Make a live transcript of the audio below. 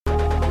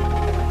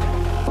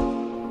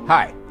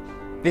Hi,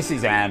 this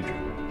is Andrew,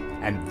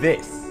 and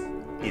this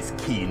is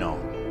Keen On,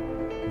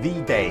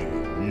 the daily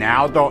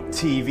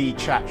now.tv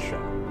chat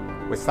show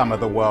with some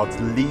of the world's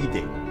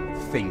leading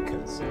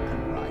thinkers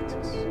and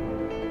writers.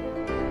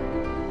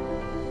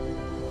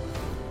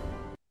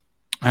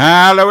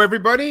 Hello,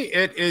 everybody.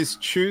 It is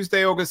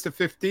Tuesday, August the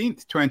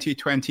 15th,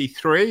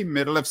 2023,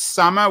 middle of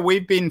summer.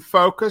 We've been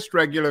focused,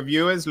 regular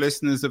viewers,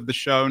 listeners of the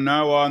show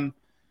know, on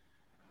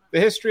the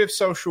history of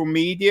social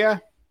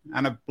media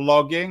and of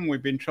blogging.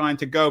 We've been trying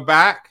to go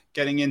back,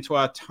 getting into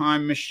our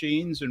time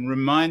machines and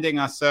reminding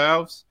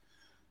ourselves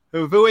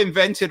of who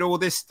invented all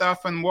this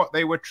stuff and what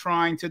they were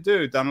trying to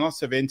do. Done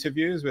lots of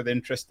interviews with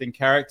interesting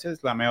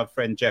characters, like my old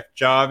friend Jeff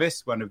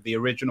Jarvis, one of the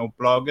original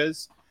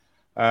bloggers,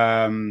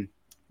 Glenn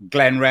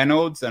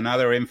Reynolds,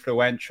 another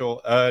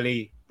influential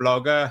early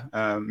blogger,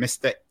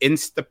 Mr.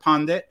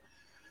 Instapundit.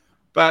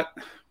 But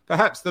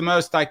perhaps the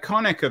most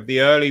iconic of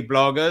the early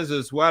bloggers,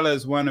 as well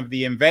as one of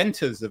the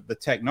inventors of the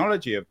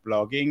technology of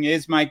blogging,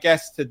 is my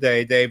guest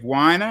today, Dave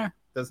Winer.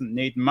 Doesn't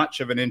need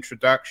much of an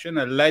introduction,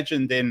 a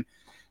legend in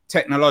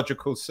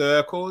technological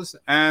circles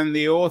and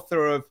the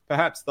author of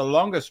perhaps the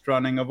longest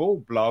running of all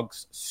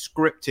blogs,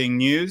 Scripting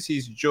News.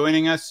 He's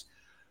joining us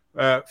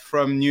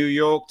from New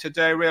York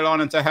today. Real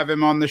honor to have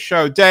him on the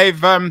show.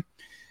 Dave,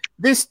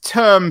 this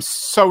term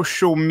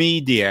social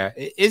media,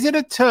 is it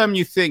a term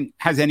you think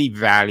has any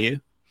value?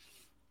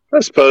 I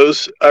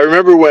suppose. I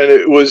remember when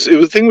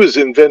the thing was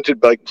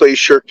invented by Clay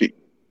Shirky.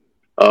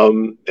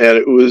 And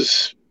it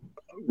was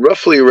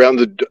roughly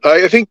around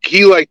I think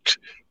he liked,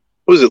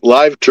 what was it,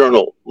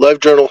 LiveJournal.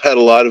 LiveJournal had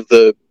a lot of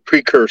the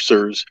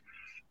precursors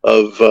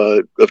of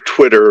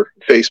Twitter,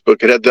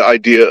 Facebook. It had the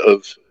idea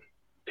of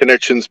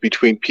connections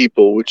between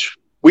people, which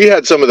we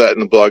had some of that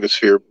in the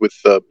blogosphere with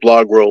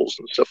blog rolls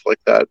and stuff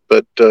like that.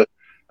 But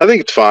I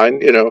think it's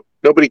fine. You know,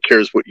 nobody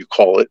cares what you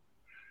call it.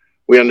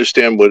 We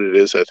understand what it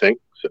is, I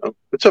think. So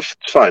it's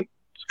fine.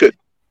 It's good.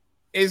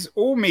 Is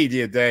all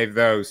media, Dave,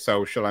 though,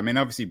 social? I mean,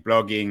 obviously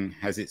blogging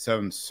has its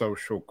own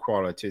social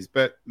qualities,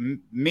 but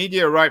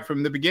media right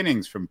from the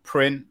beginnings, from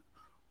print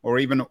or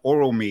even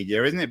oral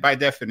media, isn't it by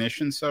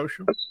definition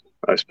social?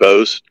 I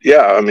suppose.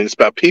 Yeah, I mean, it's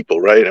about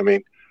people, right? I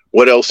mean,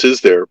 what else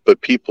is there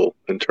but people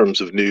in terms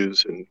of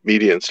news and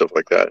media and stuff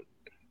like that?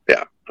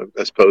 Yeah,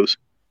 I suppose.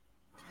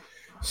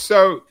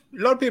 So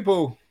a lot of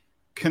people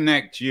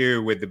connect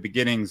you with the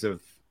beginnings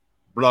of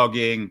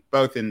blogging,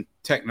 both in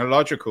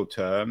technological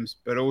terms,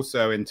 but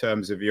also in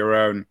terms of your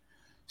own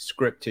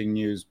Scripting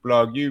News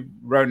blog. You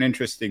wrote an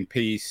interesting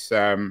piece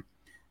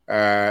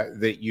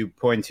that you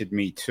pointed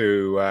me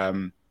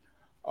to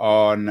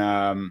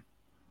on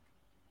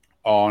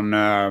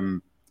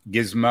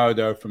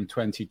Gizmodo from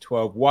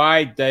 2012.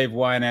 Why Dave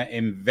Winer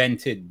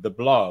invented the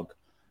blog.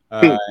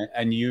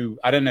 And you,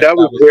 I don't know. That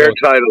was their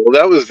title.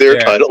 That was their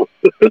title.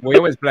 We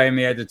always blame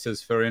the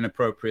editors for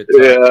inappropriate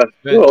titles.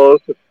 Yeah. Well,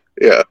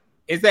 yeah.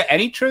 Is there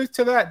any truth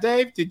to that,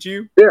 Dave? Did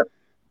you? Yeah.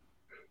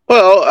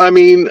 Well, I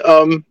mean,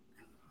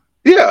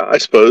 yeah, I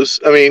suppose.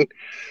 I mean,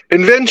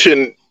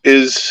 invention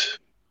is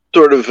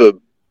sort of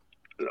an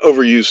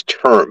overused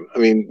term. I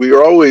mean, we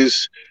are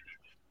always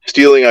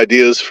stealing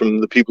ideas from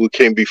the people who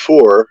came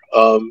before.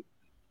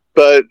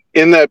 But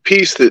in that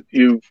piece that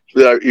you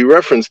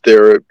referenced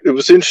there, it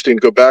was interesting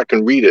to go back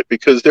and read it,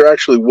 because there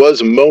actually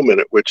was a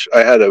moment at which I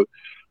had a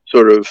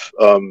sort of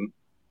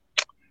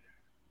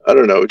I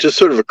don't know, it just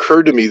sort of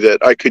occurred to me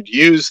that I could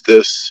use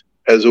this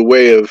as a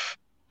way of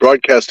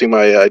broadcasting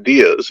my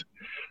ideas.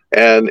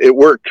 And it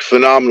worked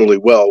phenomenally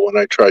well when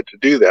I tried to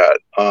do that.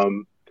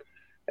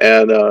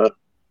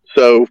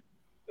 So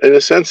in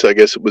a sense, I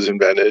guess it was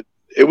invented.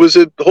 It was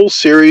a whole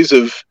series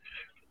of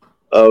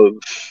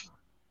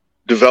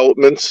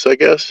developments, I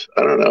guess.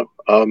 I don't know.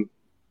 I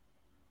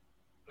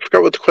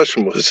forgot what the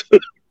question was.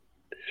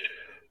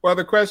 Well,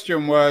 the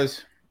question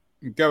was,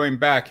 going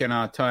back in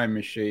our time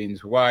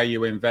machines, why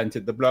you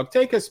invented the blog.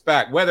 Take us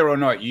back, whether or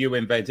not you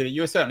invented it.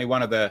 You were certainly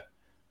one of the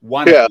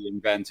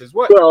inventors.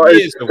 What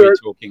years are we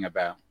talking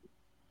about?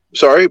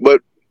 Sorry,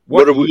 what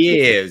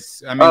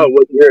years? I mean,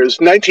 what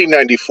years?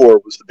 1994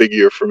 was the big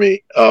year for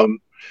me. A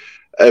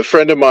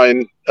friend of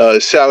mine,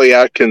 Sally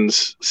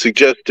Atkins,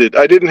 suggested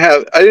I didn't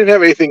have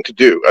anything to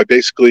do. I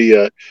basically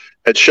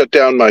had shut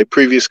down my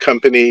previous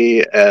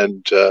company,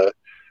 and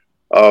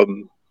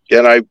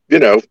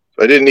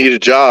I didn't need a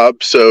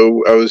job,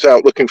 so I was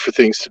out looking for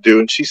things to do.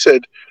 And she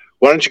said,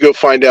 why don't you go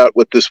find out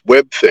what this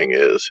web thing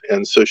is?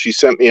 And so she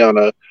sent me on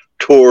a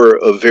tour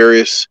of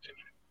various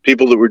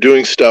people that were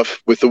doing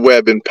stuff with the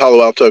web in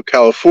Palo Alto,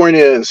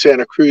 California, and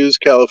Santa Cruz,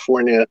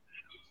 California.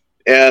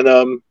 And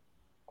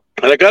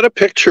I got a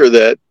picture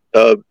that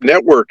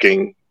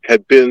networking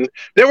had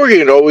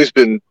always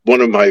been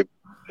one of my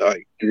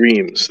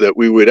dreams, that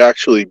we would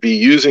actually be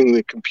using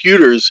the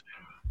computers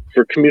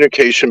for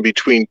communication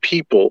between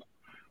people.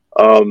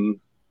 And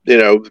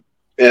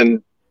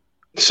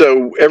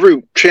so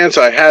every chance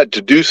I had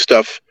to do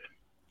stuff,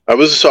 I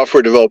was a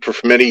software developer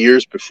for many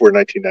years before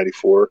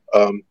 1994.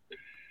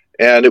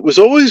 And it was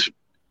always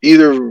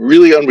either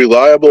really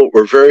unreliable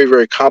or very,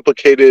 very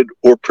complicated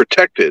or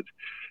protected.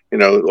 You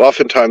know,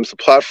 oftentimes the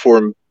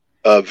platform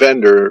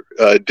vendor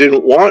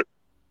didn't want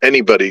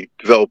anybody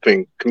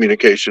developing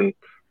communication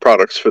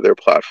products for their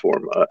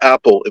platform.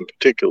 Apple, in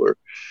particular,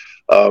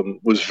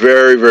 was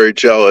very, very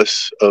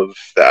jealous of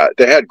that.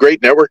 They had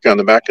great networking on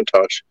the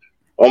Macintosh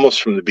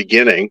almost from the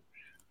beginning,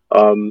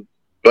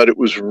 but it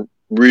was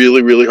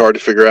really, really hard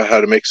to figure out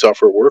how to make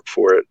software work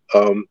for it.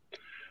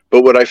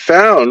 But what I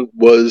found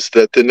was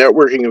that the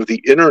networking of the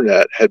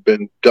internet had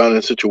been done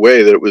in such a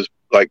way that it was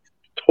like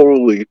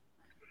totally,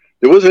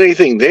 there wasn't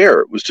anything there.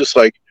 It was just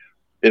like,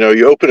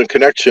 you open a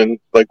connection,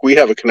 like we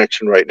have a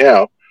connection right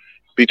now,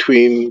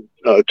 between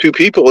two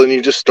people, and you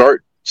just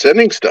start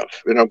sending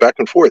stuff, back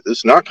and forth.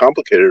 It's not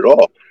complicated at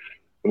all.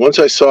 And once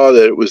I saw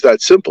that it was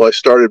that simple, I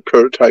started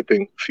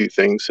prototyping a few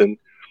things and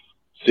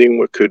seeing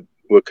what could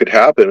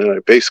happen. And I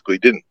basically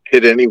didn't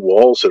hit any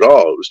walls at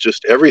all. It was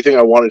just everything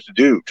I wanted to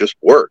do just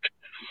worked.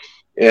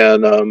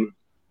 And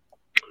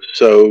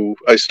so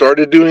I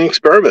started doing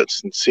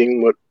experiments and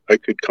seeing what I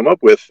could come up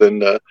with.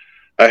 And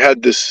I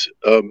had this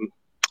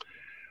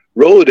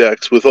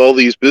Rolodex with all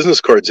these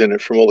business cards in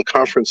it from all the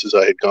conferences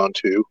I had gone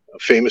to,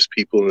 famous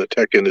people in the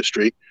tech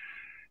industry.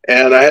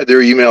 And I had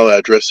their email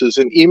addresses,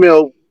 and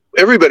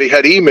everybody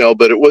had email,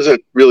 but it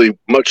wasn't really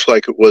much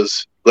like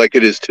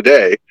it is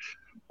today.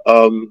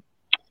 So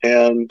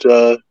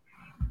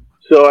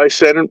I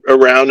sent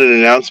around an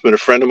announcement. A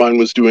friend of mine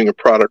was doing a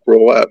product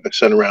rollout. I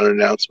sent around an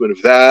announcement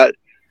of that.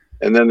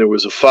 And then there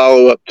was a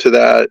follow-up to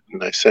that,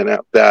 and I sent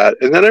out that.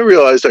 And then I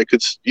realized I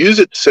could use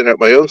it to send out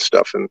my own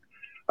stuff. And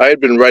I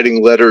had been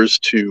writing letters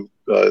to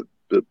the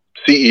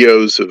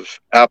CEOs of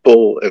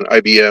Apple and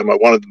IBM. I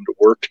wanted them to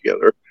work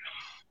together.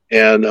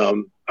 And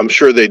I'm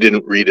sure they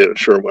didn't read it. I'm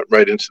sure it went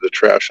right into the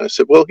trash. And I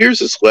said, well, here's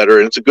this letter,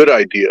 and it's a good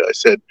idea. I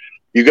said,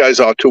 you guys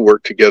ought to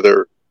work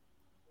together.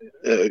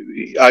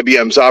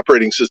 IBM's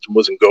operating system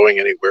wasn't going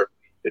anywhere.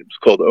 It was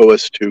called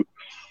OS2.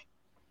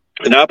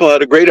 And Apple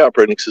had a great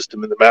operating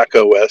system in the Mac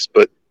OS,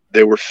 but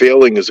they were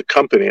failing as a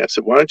company. I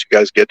said, why don't you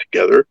guys get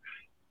together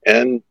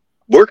and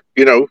work,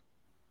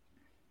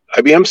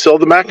 IBM sell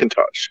the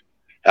Macintosh.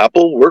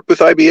 Apple work with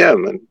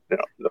IBM, and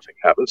nothing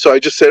happened. So I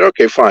just said,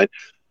 okay, fine.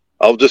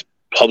 I'll just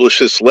publish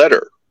this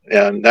letter.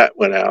 And that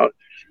went out.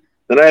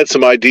 Then I had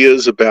some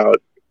ideas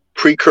about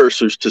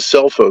precursors to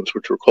cell phones,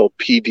 which were called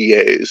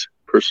PDAs,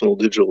 personal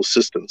digital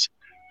assistants.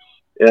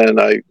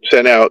 And I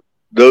sent out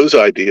those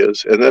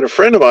ideas. And then a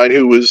friend of mine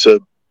who was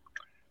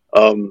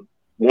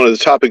one of the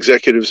top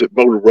executives at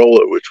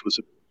Motorola, which was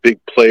a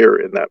big player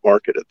in that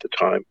market at the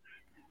time,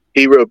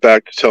 he wrote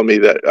back to tell me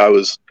that I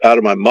was out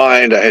of my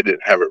mind. I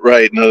didn't have it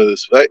right. None of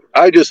this.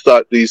 I just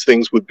thought these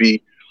things would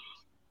be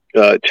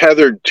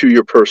tethered to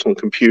your personal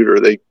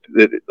computer. The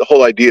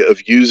whole idea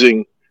of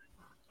using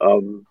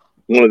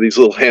one of these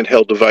little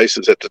handheld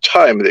devices at the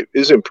time, it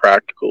is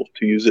impractical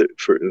to use it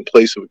in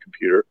place of a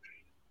computer.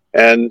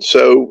 And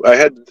so I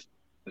had this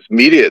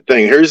immediate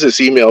thing. Here's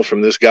this email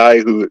from this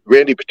guy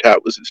Randy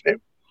Patat was his name,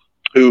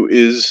 who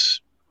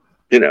is,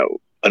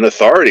 an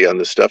authority on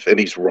this stuff, and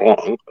he's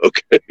wrong.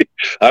 Okay.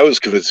 I was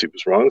convinced he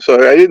was wrong.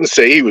 So I didn't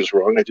say he was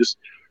wrong. I just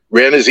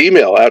ran his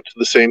email out to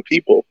the same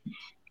people.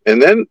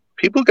 And then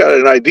people got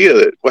an idea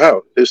that,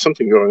 wow, there's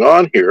something going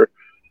on here.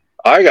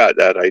 I got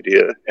that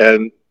idea.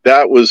 And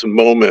that was a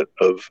moment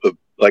of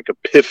like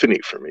epiphany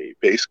for me,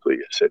 basically.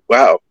 I said,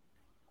 wow.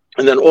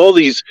 And then all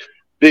these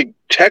big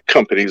tech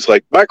companies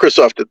like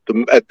Microsoft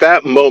at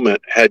that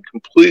moment had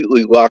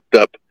completely locked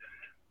up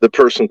the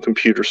personal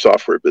computer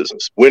software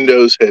business.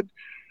 Windows had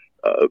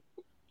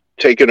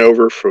taken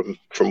over from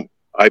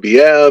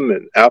IBM,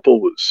 and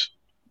Apple was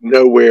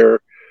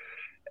nowhere.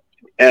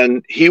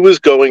 And he was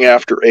going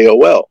after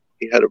AOL.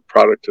 He had a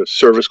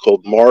service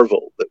called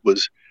Marvel that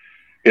was,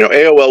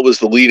 AOL was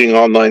the leading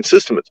online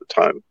system at the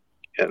time.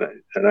 And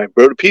I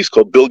wrote a piece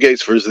called Bill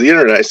Gates versus the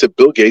Internet. I said,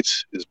 Bill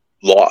Gates is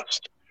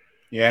lost.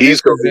 Yeah,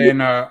 this was in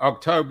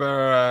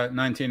October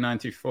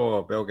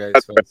 1994, Bill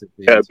Gates versus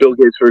the Internet. Bill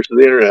Gates versus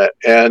the Internet.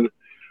 And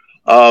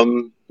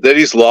that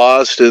he's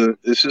lost, and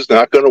this is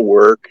not going to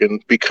work.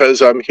 And because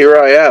here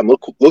I am.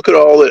 Look at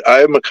all that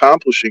I am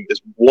accomplishing as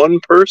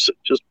one person,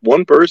 just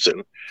one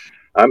person.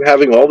 I'm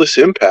having all this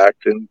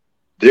impact, and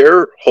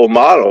their whole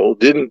model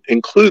didn't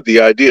include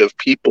the idea of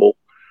people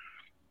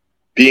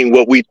being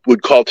what we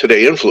would call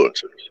today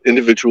influencers,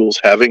 individuals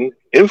having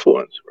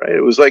influence, right?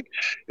 It was like,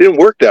 it didn't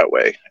work that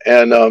way.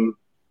 And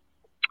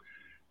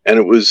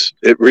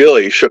it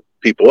really shook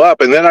people up.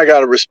 And then I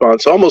got a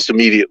response almost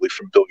immediately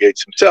from Bill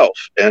Gates himself.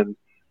 And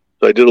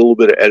so I did a little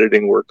bit of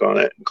editing work on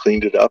it and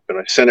cleaned it up, and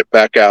I sent it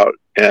back out.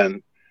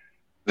 And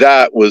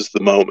that was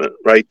the moment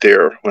right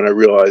there when I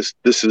realized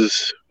this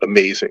is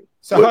amazing.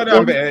 So hold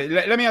on,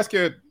 let me ask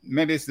you,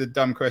 maybe it's a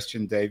dumb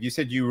question, Dave. You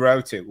said you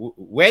wrote it.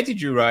 Where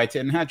did you write it,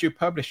 and how did you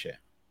publish it?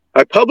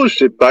 I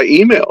published it by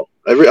email.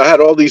 I had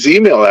all these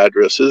email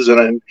addresses,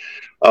 and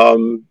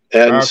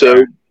okay.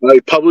 So I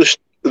published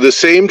the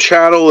same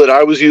channel that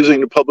I was using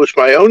to publish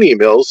my own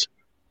emails.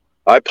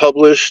 I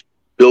published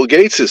Bill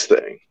Gates's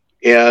thing,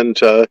 and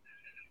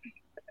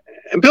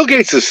Bill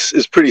Gates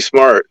is pretty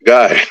smart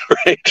guy,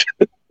 right?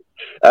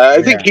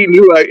 I think he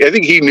knew. I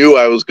think he knew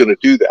I was going to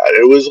do that.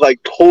 It was like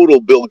total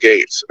Bill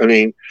Gates. I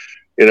mean,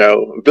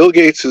 Bill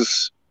Gates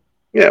is,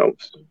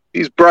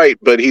 he's bright,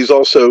 but he's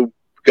also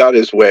got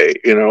his way.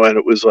 And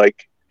it was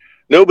like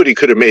nobody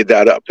could have made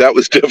that up. That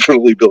was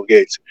definitely Bill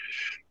Gates.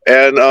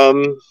 And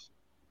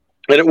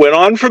it went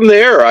on from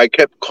there. I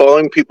kept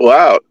calling people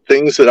out,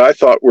 things that I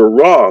thought were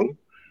wrong,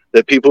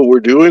 that people were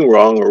doing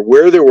wrong, or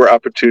where there were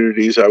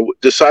opportunities. I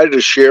decided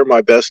to share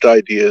my best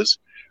ideas,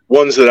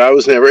 ones that I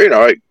was never,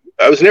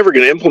 I was never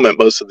going to implement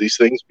most of these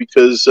things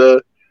because,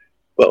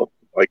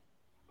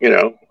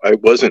 I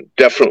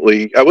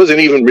wasn't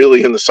even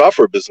really in the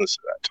software business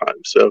at that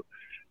time.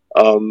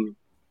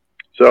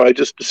 So I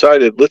just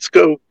decided, let's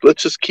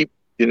just keep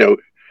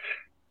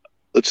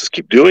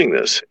doing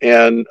this.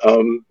 And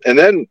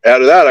then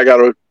out of that, I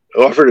got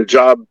offered a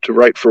job to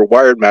write for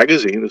Wired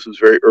magazine. This was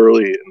very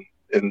early,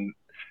 and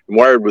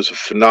Wired was a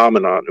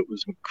phenomenon. It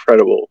was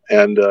incredible.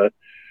 And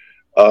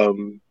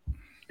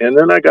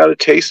then I got a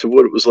taste of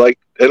what it was like.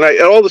 And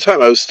all the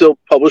time I was still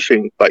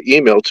publishing by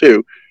email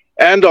too,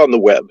 and on the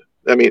web.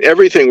 I mean,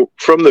 everything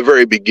from the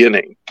very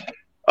beginning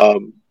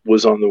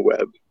was on the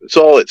web. It's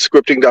all at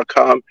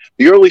scripting.com.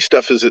 The early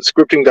stuff is at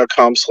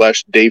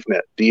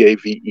scripting.com/DaveNet,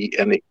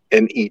 DAVENET.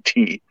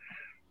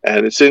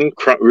 And it's in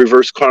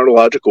reverse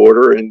chronological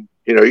order. And,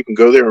 you can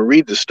go there and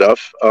read the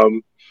stuff.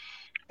 And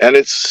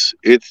it's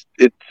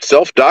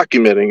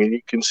self-documenting, and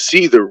you can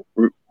see the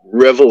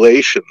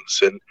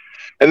revelations.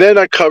 And then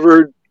I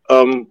covered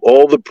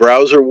all the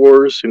browser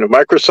wars.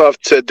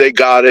 Microsoft said they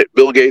got it.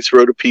 Bill Gates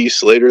wrote a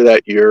piece later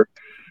that year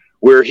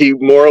where he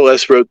more or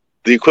less wrote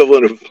the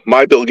equivalent of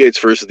my Bill Gates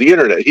versus the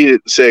internet. He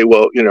didn't say,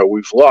 well,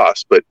 we've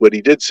lost. But what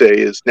he did say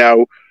is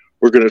now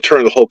we're going to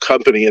turn the whole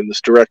company in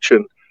this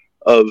direction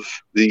of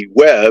the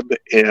web.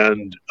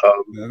 And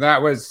that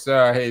was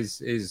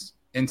his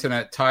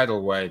internet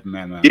tidal wave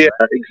memo. Yeah,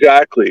 right?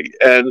 Exactly.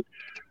 And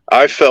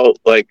I felt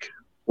like,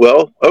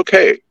 well,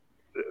 okay.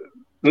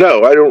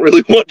 No, I don't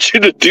really want you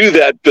to do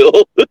that,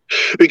 Bill,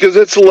 because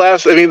it's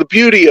the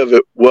beauty of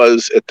it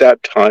was at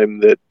that time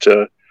that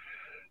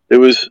there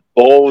was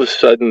all of a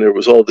sudden there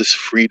was all this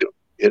freedom,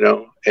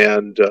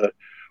 and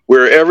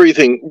where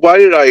everything, why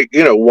did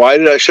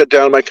I shut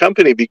down my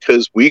company?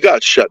 Because we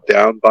got shut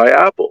down by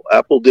Apple.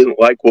 Apple didn't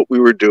like what we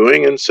were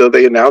doing, and so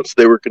they announced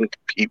they were going to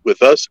compete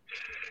with us,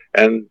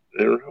 and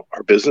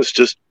our business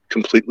just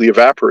completely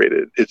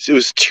evaporated. It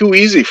was too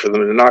easy for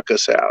them to knock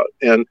us out,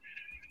 and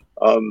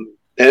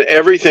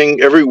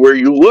everywhere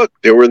you look,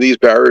 there were these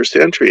barriers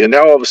to entry. And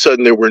now all of a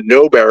sudden there were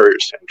no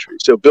barriers to entry.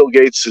 So Bill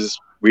Gates's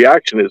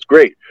reaction is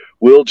great.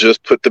 We'll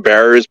just put the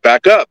barriers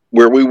back up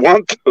where we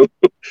want them.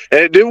 And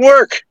it didn't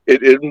work.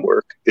 It didn't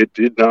work. It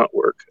did not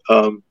work.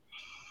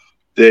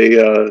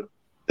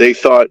 They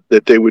thought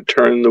that they would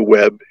turn the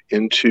web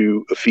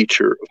into a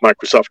feature of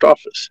Microsoft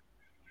Office.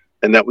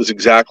 And that was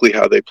exactly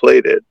how they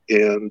played it.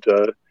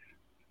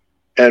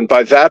 And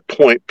by that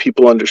point,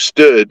 people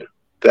understood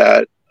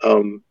that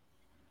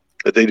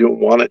they didn't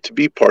want it to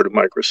be part of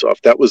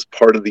Microsoft. That was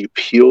part of the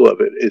appeal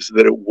of it, is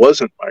that it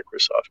wasn't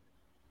Microsoft.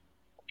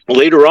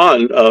 Later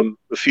on,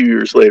 a few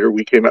years later,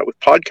 we came out with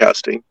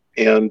podcasting,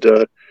 and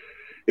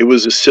it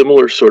was a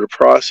similar sort of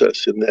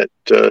process in that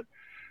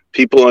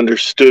people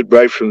understood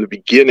right from the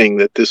beginning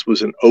that this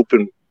was an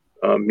open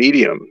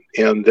medium,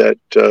 and that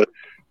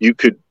you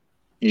could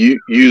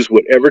use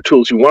whatever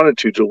tools you wanted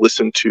to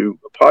listen to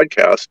a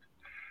podcast,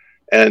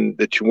 and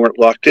that you weren't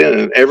locked in.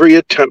 And every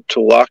attempt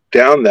to lock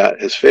down that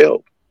has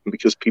failed,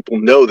 because people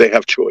know they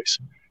have choice.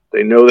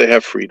 They know they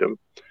have freedom.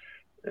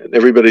 And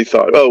everybody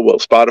thought, oh, well,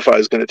 Spotify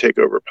is going to take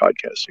over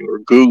podcasting, or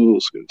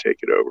Google's going to take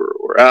it over,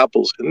 or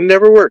Apple's. It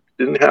never worked.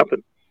 It didn't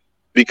happen.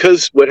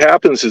 Because what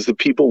happens is the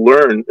people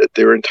learn that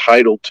they're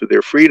entitled to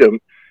their freedom,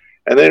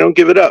 and they don't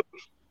give it up.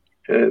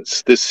 And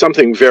there's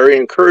something very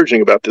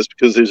encouraging about this,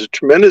 because there's a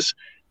tremendous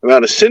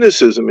amount of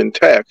cynicism in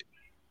tech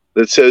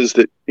that says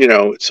that,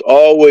 it's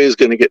always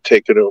going to get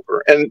taken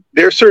over. And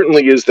there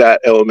certainly is that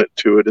element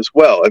to it as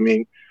well. I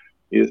mean,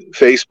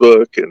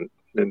 Facebook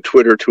and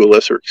Twitter to a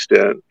lesser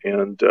extent,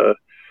 and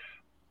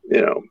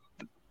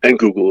and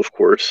Google, of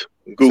course.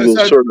 Google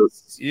sort of.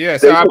 Yeah,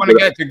 so I want to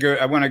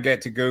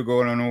get to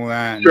Google and all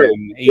that, sure.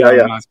 And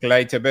Elon Musk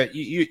later. But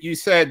you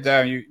said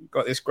you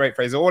got this great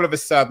phrase. All of a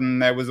sudden,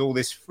 there was all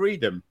this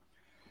freedom.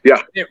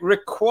 Yeah, it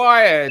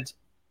required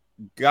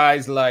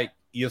guys like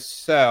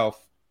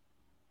yourself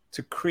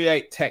to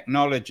create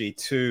technology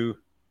to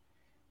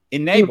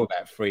enable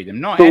that freedom.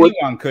 Not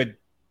anyone could.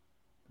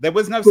 There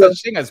was no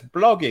such thing as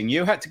blogging.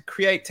 You had to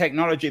create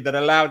technology that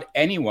allowed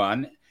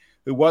anyone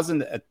who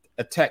wasn't a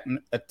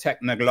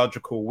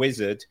technological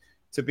wizard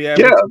to be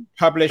able to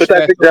publish. But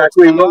that's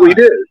exactly what we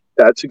did.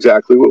 That's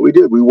exactly what we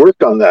did. We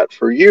worked on that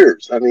for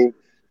years. I mean,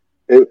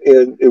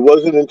 it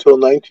wasn't until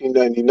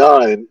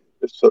 1999,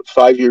 so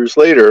 5 years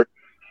later,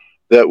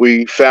 that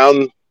we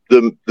found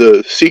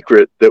the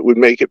secret that would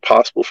make it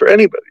possible for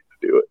anybody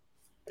to do it.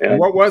 And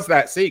what was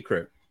that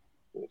secret?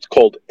 It's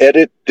called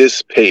Edit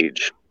This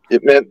Page.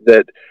 It meant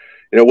that,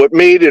 what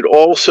made it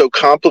all so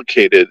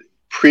complicated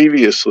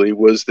previously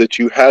was that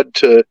you had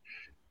to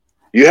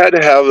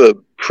have a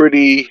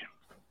pretty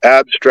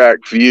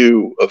abstract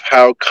view of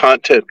how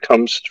content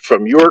comes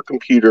from your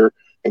computer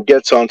and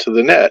gets onto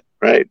the net,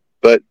 right?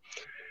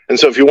 And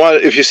so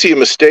if you see a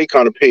mistake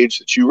on a page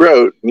that you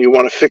wrote and you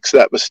want to fix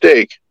that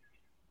mistake,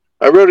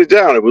 I wrote it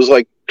down. It was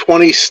like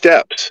 20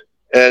 steps,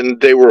 and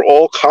they were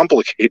all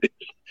complicated.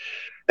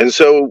 And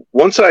so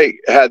once I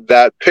had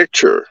that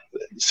picture,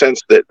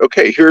 sense that,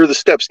 okay, here are the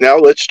steps. Now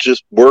let's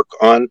just work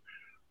on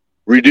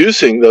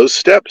reducing those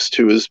steps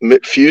to as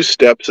few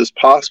steps as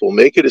possible.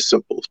 Make it as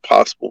simple as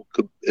possible,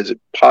 as it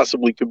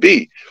possibly could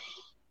be.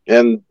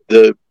 And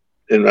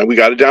we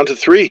got it down to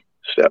 3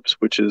 steps,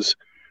 which is,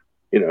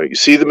 you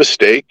see the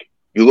mistake,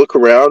 you look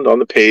around on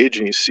the page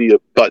and you see a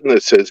button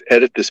that says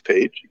edit this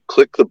page. You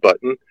click the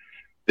button.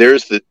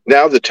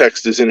 Now the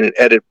text is in an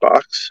edit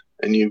box,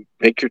 and you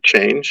make your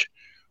change.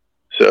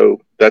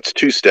 So that's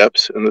 2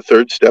 steps. And the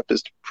 3rd step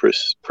is to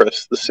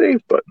press the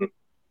save button.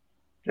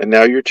 And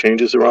now your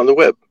changes are on the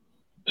web.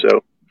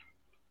 So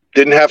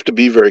didn't have to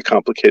be very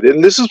complicated.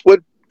 And this is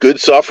what good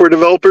software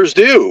developers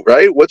do,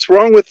 right? What's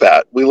wrong with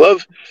that? We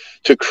love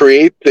to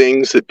create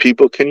things that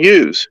people can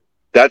use.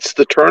 That's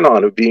the turn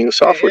on of being a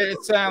software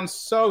developer. It sounds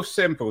so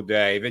simple,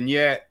 Dave, and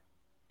yet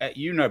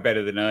you know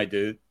better than I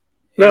do.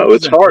 No,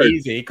 it's hard.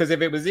 Easy, because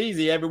if it was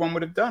easy, everyone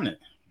would have done it.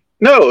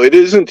 No, it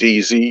isn't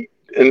easy,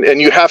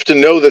 and you have to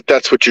know that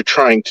that's what you're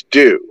trying to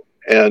do,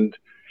 and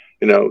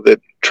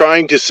that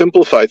trying to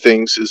simplify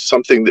things is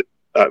something that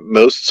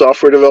most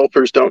software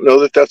developers don't know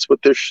that that's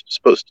what they're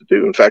supposed to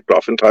do. In fact,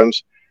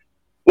 oftentimes,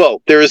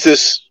 there is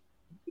this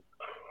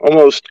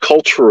almost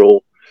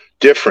cultural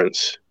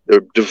difference.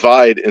 The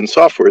divide in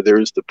software. There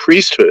is the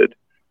priesthood,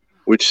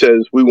 which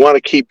says we want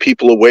to keep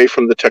people away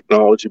from the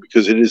technology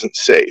because it isn't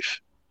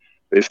safe.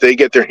 If they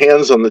get their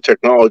hands on the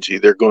technology,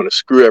 they're going to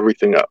screw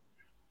everything up.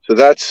 So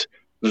that's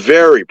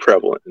very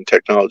prevalent in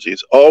technology.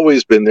 It's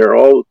always been there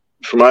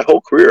for my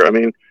whole career. I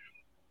mean,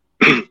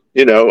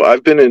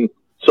 I've been in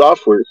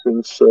software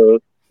since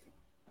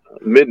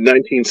mid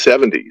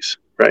 1970s,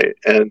 right?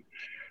 And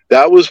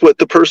that was what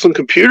the personal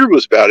computer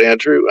was about,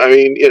 Andrew. I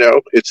mean,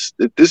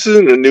 this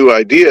isn't a new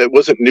idea. It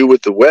wasn't new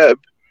with the web.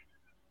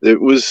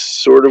 It was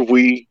sort of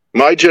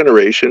my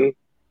generation,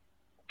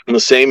 the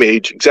same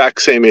age,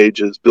 exact same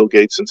age as Bill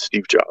Gates and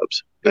Steve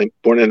Jobs,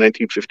 born in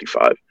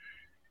 1955.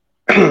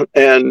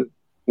 And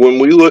when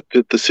we looked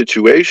at the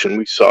situation,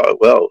 we saw,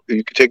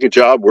 you could take a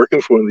job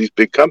working for one of these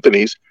big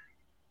companies,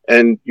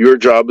 and your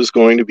job is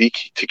going to be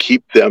to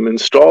keep them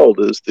installed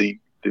as the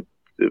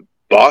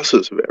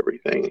bosses of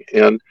everything.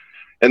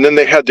 And then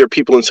they had their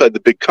people inside the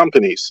big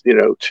companies,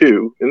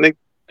 too. And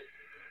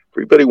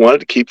everybody wanted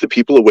to keep the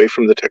people away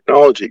from the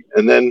technology.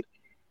 And then,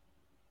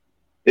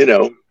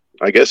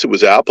 I guess it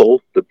was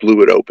Apple that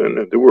blew it open.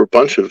 And there were a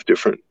bunch of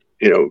different,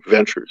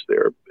 ventures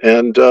there.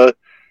 And all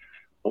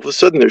of a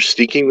sudden, they're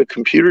sneaking the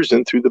computers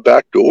in through the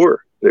back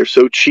door. They're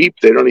so cheap,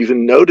 they don't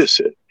even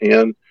notice it.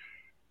 And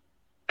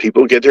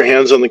people get their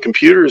hands on the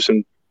computers,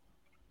 and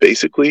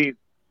basically,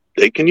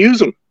 they can use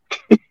them.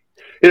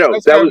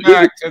 Let's go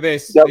back to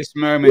this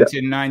moment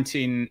in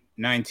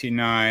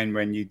 1999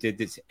 when you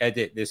did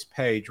edit this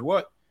page.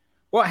 What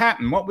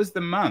happened? What was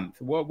the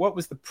month? What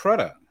was the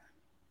product?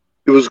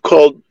 It was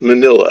called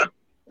Manila.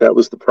 That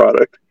was the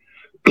product,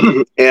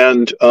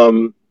 and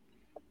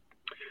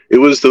it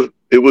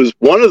was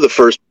one of the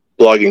first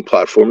blogging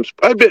platforms.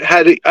 I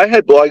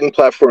had blogging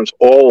platforms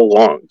all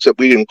along, except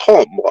we didn't call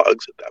them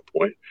blogs at that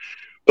point.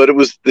 But it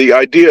was the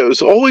idea. It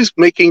was always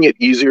making it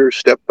easier,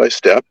 step by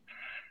step.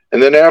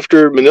 And then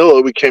after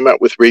Manila, we came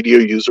out with Radio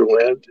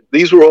Userland.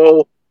 These were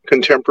all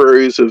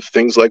contemporaries of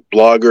things like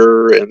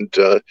Blogger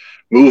and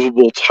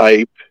Movable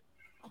Type,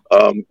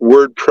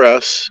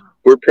 WordPress.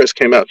 WordPress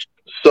came out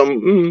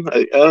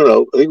I don't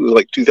know, I think it was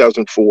like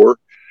 2004,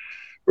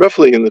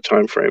 roughly in the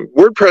time frame.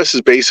 WordPress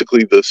is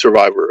basically the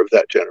survivor of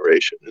that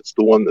generation. It's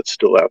the one that's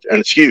still out there, and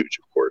it's huge,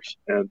 of course.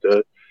 And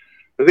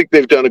I think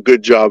they've done a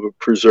good job of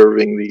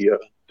preserving the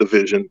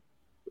vision.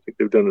 I think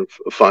they've done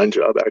a fine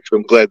job, actually.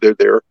 I'm glad they're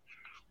there.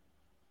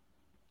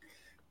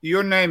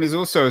 Your name is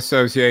also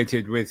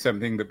associated with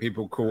something that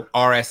people call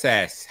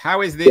RSS.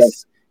 How is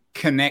this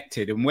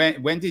connected, and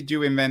when did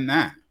you invent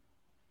that?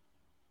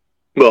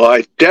 Well,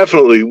 I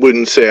definitely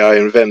wouldn't say I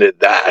invented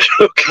that.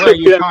 Okay. Well,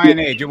 you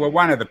pioneered. You were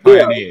one of the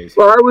pioneers.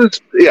 Yeah. Well,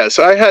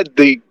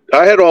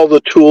 I had all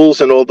the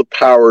tools and all the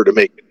power to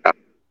make it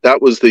happen.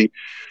 That was the.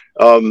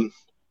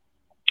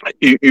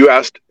 You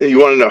asked. You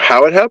want to know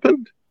how it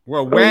happened?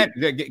 Well,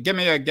 give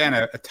me again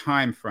a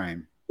time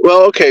frame.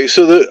 Well, okay.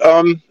 So the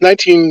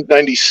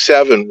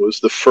 1997 was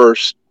the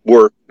first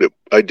work that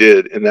I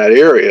did in that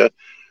area,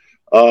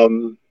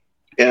 and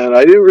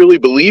I didn't really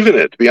believe in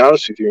it, to be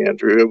honest with you,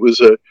 Andrew. It was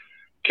a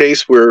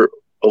case where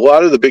a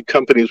lot of the big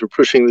companies were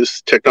pushing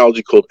this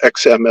technology called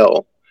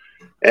XML,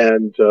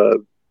 and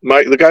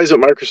the guys at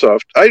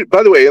Microsoft.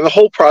 By the way, in the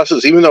whole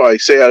process, even though I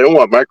say I don't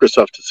want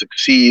Microsoft to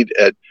succeed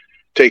at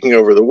taking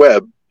over the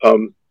web,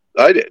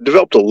 I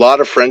developed a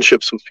lot of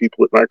friendships with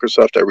people at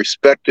Microsoft. I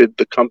respected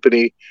the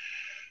company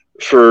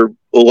for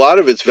a lot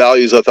of its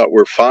values. I thought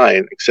were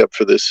fine, except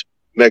for this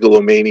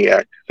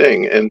megalomaniac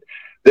thing. And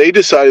they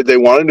decided they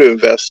wanted to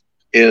invest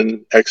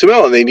in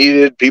XML, and they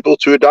needed people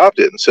to adopt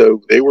it. And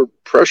so they were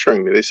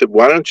pressuring me. They said,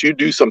 why don't you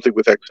do something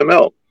with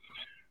XML?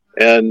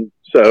 And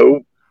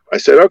so I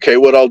said, okay,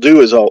 what I'll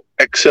do is I'll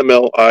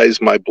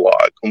XMLize my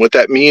blog. And what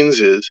that means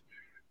is,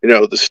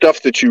 the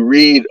stuff that you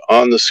read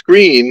on the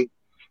screen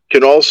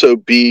can also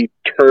be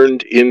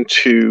turned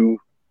into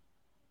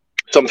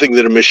something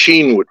that a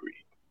machine would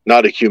read,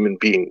 not a human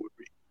being would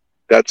read.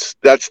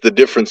 That's the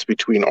difference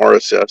between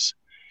RSS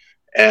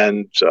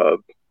and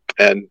the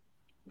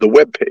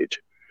web page.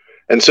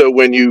 And so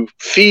when you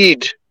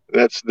feed,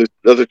 that's the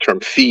other term,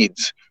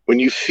 feeds, when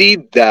you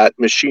feed that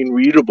machine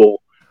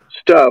readable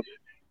stuff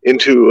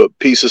into a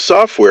piece of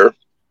software,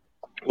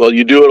 well,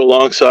 you do it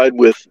alongside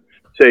with,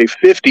 say,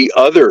 50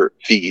 other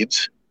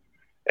feeds.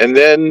 And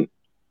then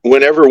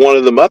whenever one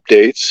of them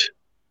updates,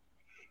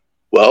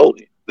 well,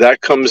 that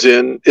comes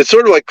in. It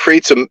sort of like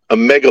creates a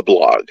mega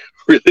blog,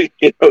 really.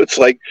 It's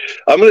like,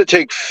 I'm going to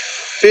take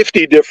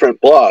 50 different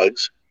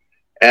blogs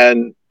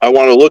and I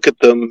want to look at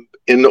them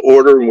in the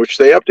order in which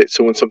they update.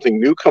 So when something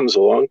new comes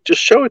along,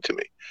 just show it to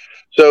me.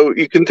 So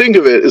you can think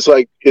of it as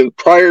like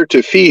prior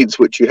to feeds,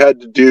 what you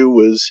had to do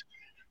was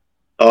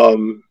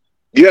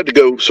you had to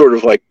go sort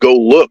of like go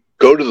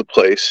to the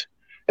place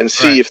and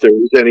see if there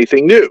was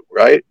anything new,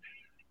 right?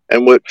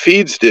 And what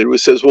feeds did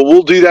was says, well,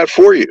 we'll do that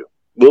for you.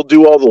 We'll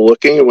do all the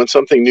looking, and when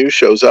something new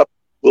shows up,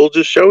 we'll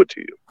just show it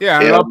to you.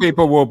 Yeah, a lot of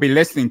people will be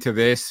listening to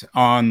this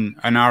on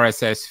an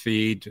RSS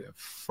feed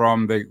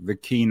from the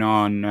Keen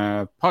On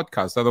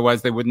podcast.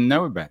 Otherwise, they wouldn't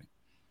know about it.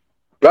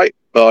 Right.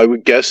 Well, I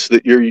would guess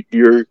that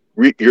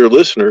your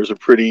listeners are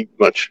pretty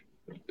much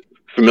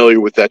familiar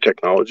with that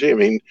technology. I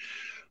mean,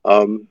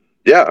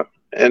 yeah,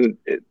 and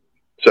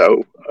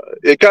so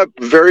it got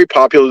very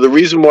popular. The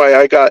reason why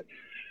I got,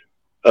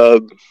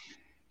 I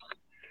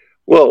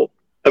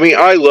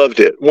loved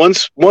it.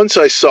 Once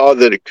I saw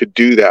that it could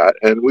do that,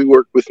 and we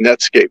worked with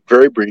Netscape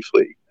very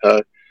briefly.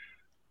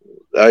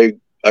 I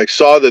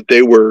saw that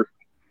they were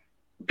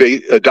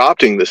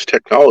adopting this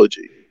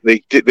technology.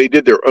 They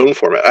did their own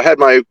format. I had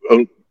my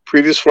own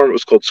previous format. It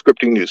was called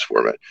Scripting News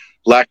Format.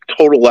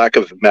 Total lack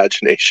of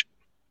imagination.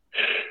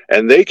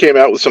 And they came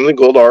out with something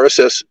called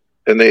RSS,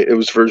 and it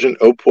was version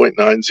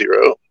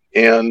 0.90.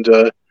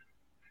 And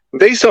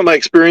based on my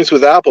experience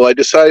with Apple, I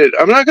decided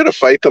I'm not going to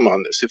fight them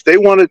on this. If they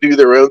want to do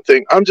their own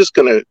thing, I'm just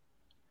going to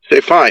say,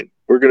 fine,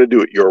 we're going to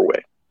do it your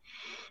way.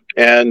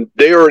 And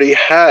they already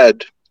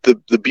had, the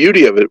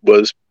beauty of it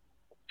was,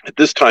 at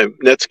this time,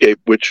 Netscape,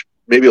 which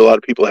maybe a lot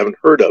of people haven't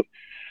heard of,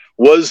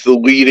 was the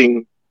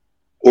leading,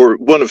 or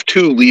one of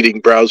two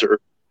leading browser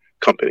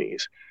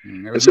companies.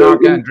 It was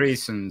Mark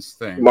Andreessen's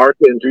thing. Mark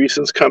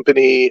Andreessen's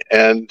company.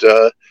 And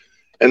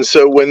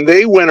so when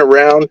they went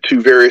around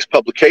to various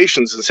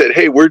publications and said,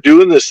 hey, we're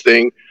doing this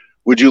thing,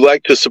 would you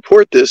like to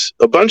support this?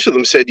 A bunch of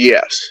them said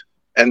yes.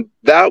 And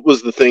that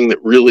was the thing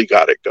that really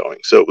got it going.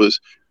 So it was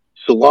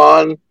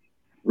Salon,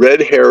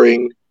 Red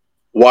Herring,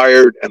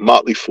 Wired, and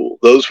Motley Fool.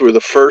 Those were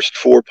the first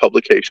four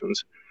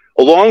publications,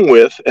 along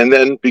with, and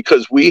then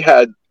because we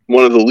had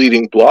one of the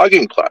leading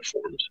blogging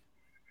platforms,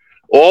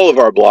 all of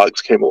our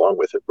blogs came along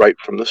with it right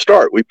from the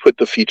start. We put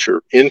the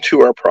feature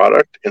into our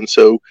product, and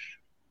so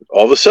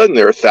all of a sudden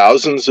there are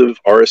thousands of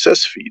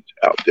RSS feeds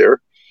out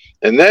there.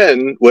 And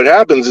then what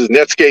happens is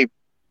Netscape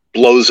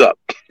blows up.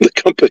 The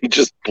company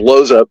just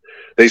blows up.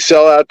 They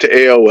sell out to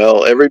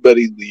AOL.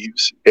 Everybody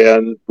leaves,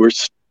 and we're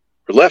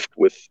left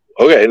with,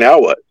 okay, now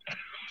what?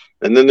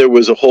 And then there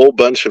was a whole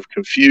bunch of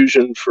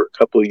confusion for a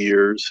couple of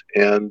years.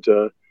 And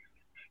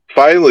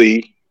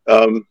finally,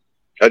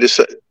 I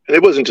decided, and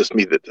it wasn't just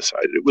me that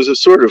decided, it was a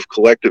sort of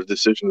collective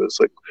decision that's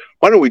like,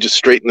 why don't we just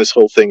straighten this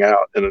whole thing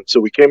out? And so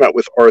we came out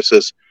with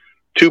RSS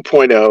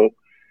 2.0,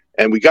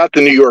 and we got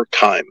the New York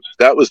Times.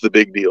 That was the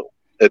big deal.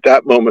 At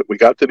that moment, we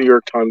got the New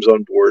York Times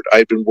on board.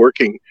 I'd been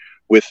working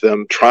with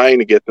them, trying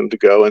to get them to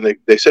go, and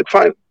they said,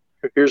 fine,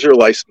 here's your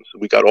license.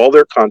 We got all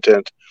their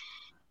content,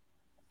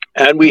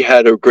 and we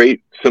had a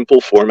great, simple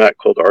format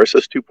called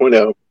RSS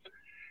 2.0,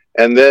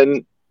 and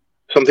then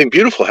something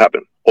beautiful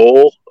happened.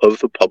 All of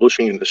the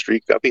publishing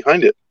industry got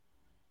behind it.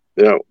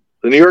 The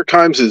New York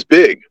Times is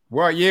big.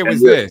 What year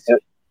was this?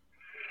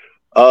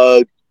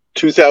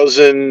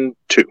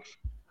 2002.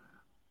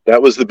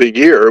 That was the big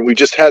year. And we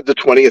just had the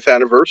 20th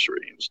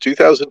anniversary. It was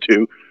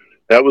 2002.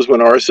 That was when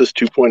RSS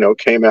 2.0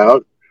 came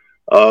out.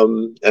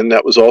 And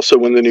that was also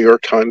when the New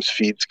York Times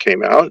feeds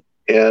came out.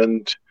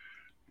 And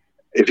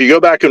if you go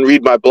back and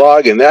read my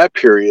blog in that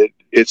period,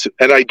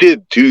 and I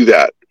did do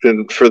that.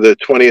 And for the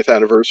 20th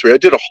anniversary, I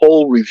did a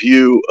whole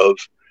review of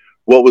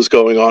what was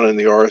going on in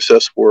the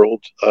RSS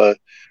world,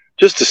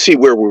 just to see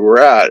where we were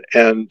at.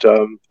 And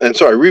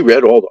so I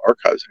reread all the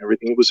archives and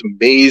everything. It was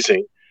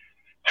amazing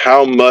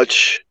how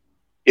much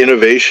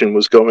innovation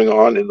was going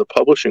on in the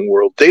publishing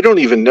world. They don't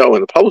even know,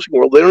 in the publishing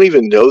world, they don't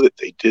even know that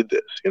they did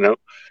this, I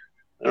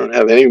don't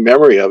have any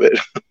memory of it.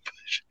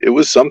 It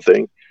was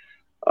something.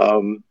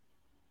 So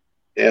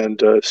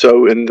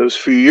in those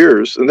few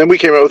years, and then we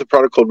came out with a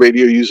product called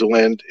Radio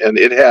Userland, and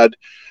it had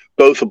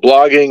both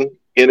blogging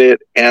in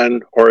it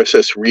and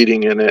RSS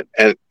reading in it.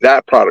 And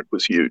that product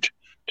was huge,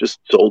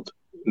 just sold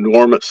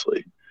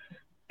enormously.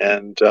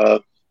 and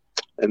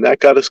that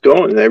got us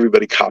going, and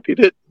everybody copied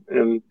it.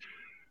 And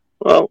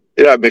well,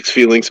 yeah, I have mixed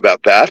feelings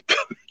about that,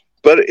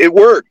 but it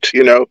worked,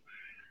 you know.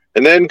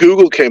 And then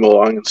Google came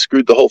along and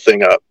screwed the whole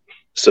thing up.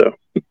 So,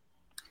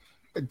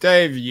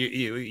 Dave,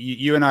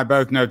 you and I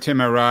both know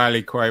Tim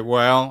O'Reilly quite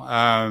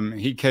well.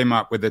 He came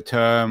up with the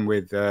term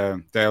with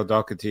Dale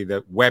Doherty,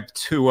 the Web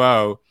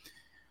 2.0,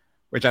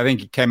 which I think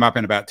he came up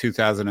in about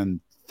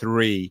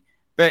 2003.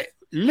 But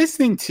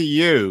listening to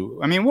you,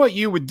 I mean, what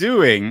you were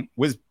doing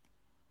was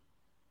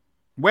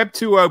Web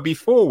 2.0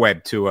 before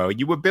Web 2.0.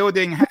 You were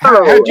building,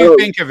 how do you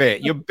think of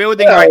it? You're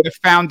building like the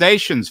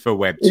foundations for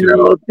Web 2.0. You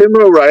know, Tim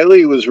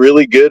O'Reilly was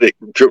really good at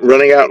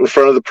running out in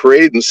front of the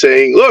parade and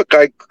saying, look,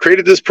 I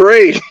created this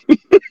parade.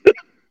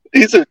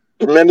 He's a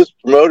tremendous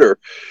promoter.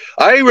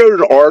 I wrote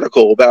an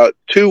article about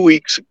 3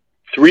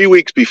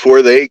 weeks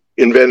before they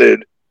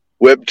invented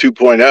Web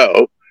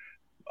 2.0.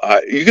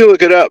 You can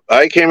look it up.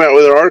 I came out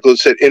with an article that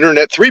said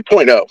Internet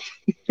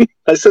 3.0.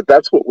 I said,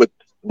 that's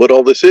what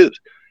all this is.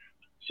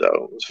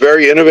 So it's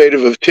very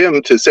innovative of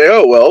Tim to say,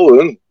 oh, well,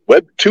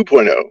 Web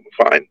 2.0,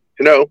 fine,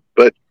 you know,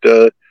 but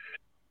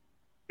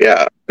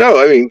yeah,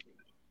 no, I mean,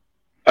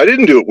 I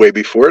didn't do it way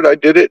before it. I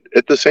did it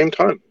at the same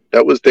time.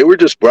 They were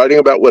just writing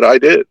about what I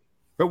did.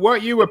 But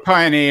what you were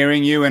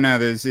pioneering, you and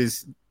others,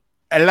 is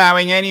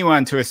allowing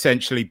anyone to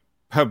essentially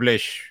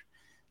publish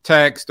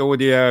text,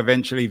 audio,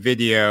 eventually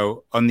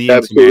video on the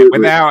internet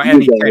without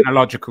any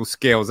technological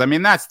skills. I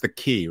mean, that's the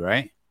key,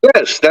 right?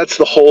 Yes, that's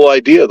the whole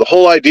idea. The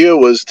whole idea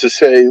was to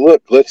say,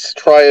 look, let's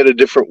try it a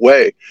different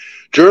way.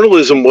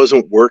 Journalism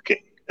wasn't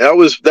working. That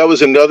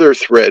was another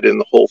thread in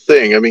the whole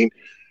thing. I mean,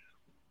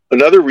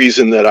 another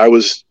reason that I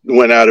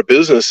went out of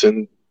business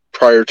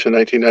prior to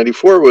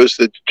 1994 was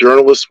that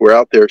journalists were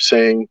out there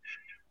saying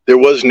there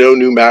was no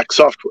new Mac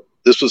software.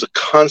 This was a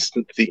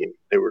constant theme.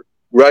 They were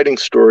writing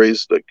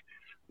stories like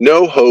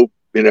no hope,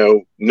 you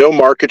know, no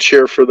market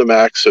share for the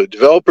Mac, so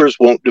developers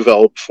won't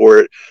develop for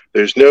it.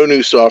 There's no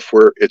new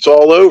software. It's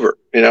all over,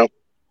 you know.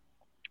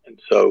 And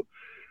so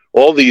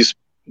all these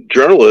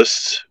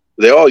journalists,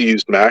 they all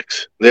used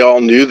Macs. They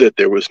all knew that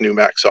there was new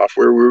Mac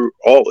software.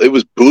 It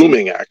was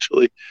booming,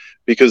 actually,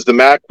 because the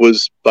Mac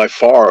was by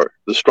far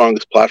the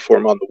strongest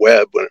platform on the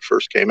web when it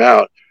first came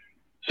out.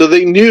 So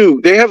they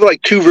knew they have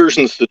like two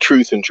versions of the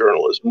truth in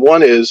journalism.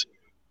 One is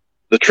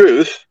the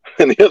truth,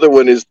 and the other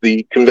one is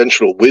the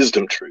conventional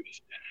wisdom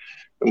truth.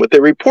 And what they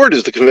report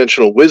is the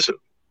conventional wisdom.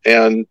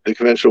 And the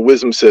conventional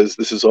wisdom says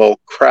this is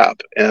all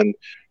crap and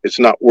it's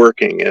not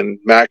working and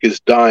Mac is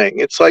dying.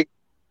 It's like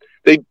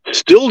they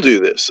still do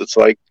this. It's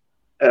like,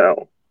 you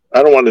know,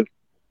 I don't want to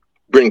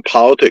bring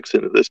politics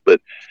into this,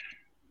 but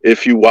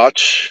if you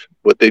watch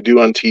what they do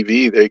on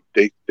TV,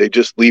 they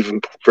just leave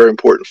very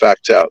important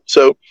facts out.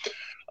 So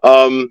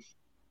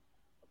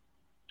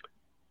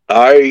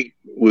I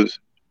was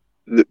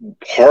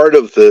part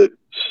of the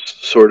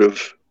sort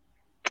of,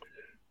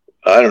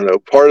 I don't know,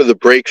 part of the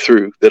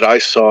breakthrough that I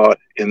saw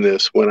in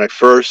this when I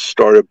first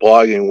started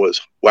blogging was,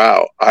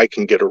 wow, I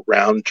can get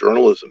around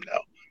journalism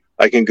now.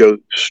 I can go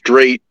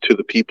straight to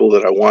the people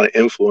that I want to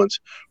influence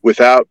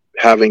without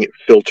having it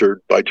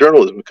filtered by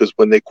journalism. Because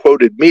when they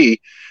quoted me,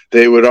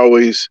 they would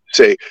always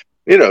say,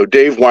 you know,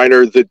 Dave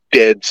Weiner, the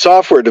dead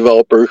software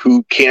developer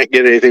who can't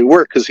get anything to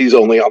work because he's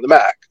only on the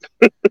Mac.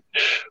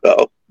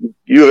 Well,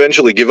 you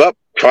eventually give up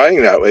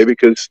trying that way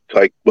because,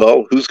 like,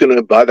 well, who's going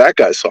to buy that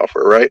guy's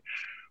software, right?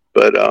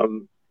 But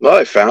what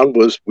I found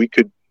was look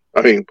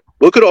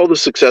at all the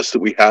success that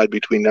we had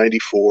between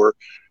 94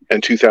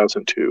 and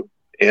 2002.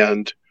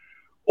 And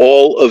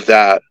all of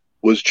that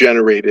was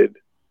generated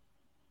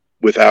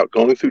without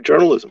going through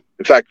journalism.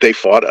 In fact, they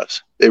fought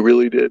us. They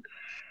really did.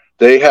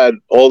 They had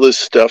all this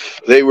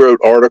stuff. They wrote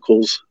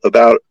articles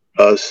about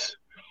us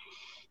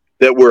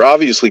that were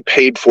obviously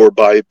paid for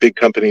by big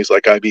companies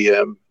like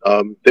IBM.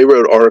 They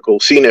wrote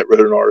articles. CNET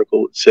wrote an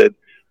article that said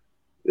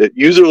that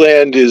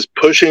Userland is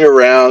pushing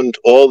around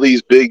all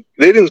these big,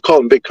 they didn't call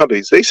them big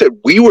companies. They said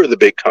we were the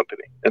big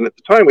company. And at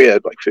the time we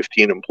had like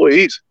 15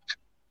 employees.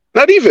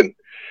 Not even.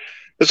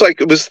 It's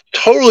like, it was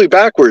totally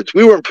backwards.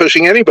 We weren't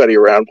pushing anybody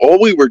around. All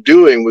we were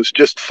doing was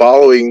just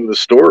following the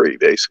story,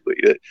 basically,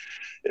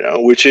 you know,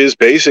 which is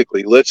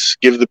basically, let's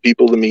give the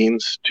people the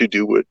means to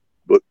do what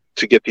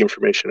to get the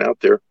information out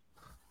there.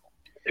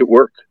 It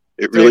worked.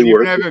 It really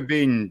worked. You've never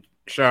been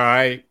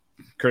shy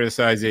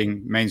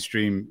criticizing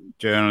mainstream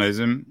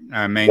journalism,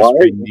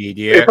 mainstream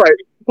media.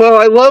 Well,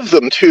 I love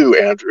them too,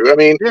 Andrew. I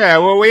mean, yeah.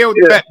 Well, we all.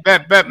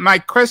 But my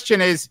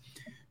question is,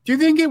 do you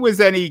think it was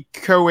any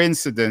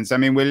coincidence? I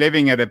mean, we're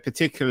living at a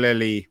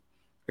particularly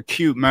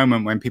acute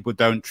moment when people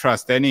don't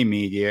trust any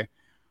media.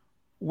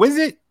 Was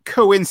it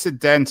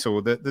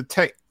coincidental that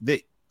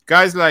the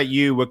guys like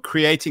you were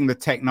creating the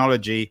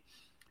technology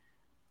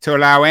to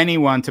allow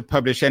anyone to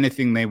publish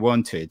anything they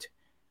wanted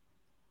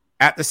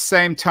at the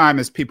same time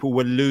as people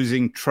were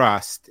losing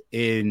trust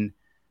in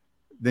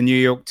the New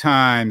York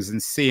Times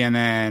and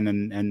CNN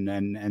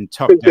and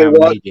top-down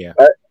media?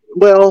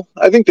 Well,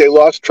 I think they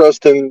lost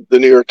trust in the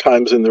New York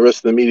Times and the rest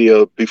of the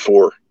media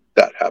before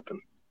that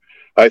happened.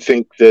 I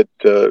think that,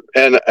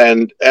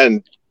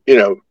 and you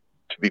know,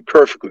 to be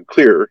perfectly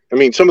clear, I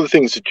mean, some of the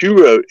things that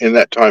you wrote in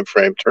that time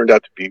frame turned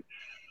out to be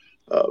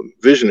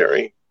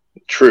visionary,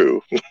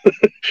 true.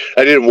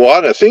 I didn't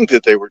want to think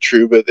that they were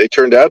true, but they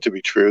turned out to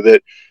be true.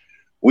 That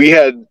we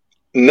had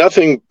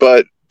nothing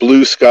but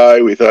blue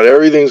sky. We thought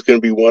everything's going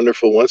to be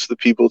wonderful once the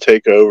people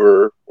take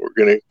over. We're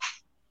going to,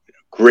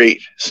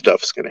 great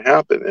stuff's going to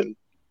happen. And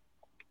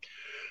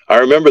I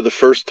remember the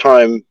first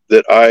time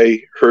that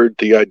I heard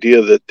the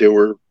idea that there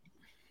were,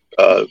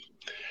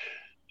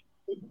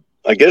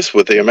 I guess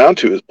what they amount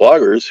to is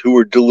bloggers who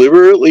were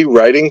deliberately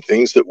writing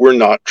things that were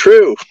not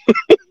true.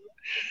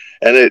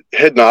 And it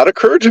had not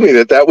occurred to me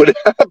that that would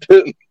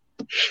happen.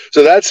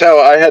 So that's how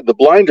I had the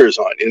blinders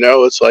on, you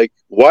know. It's like,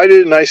 why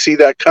didn't I see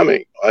that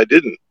coming? I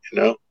didn't, you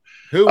know.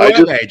 Who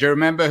were they? Do you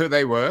remember who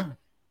they were?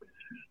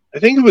 I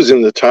think it was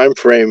in the time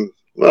frame.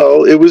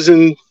 Well, it was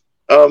in,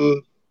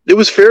 it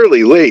was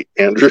fairly late,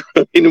 Andrew.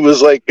 I mean, it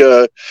was like,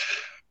 it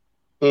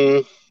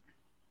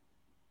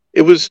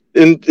was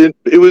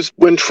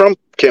when Trump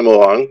came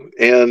along,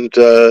 and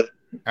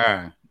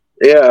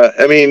yeah,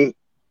 I mean,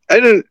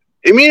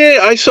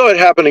 I saw it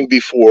happening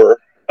before,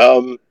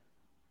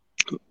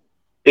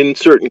 in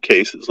certain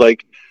cases,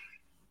 like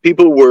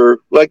people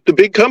were, like the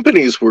big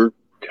companies were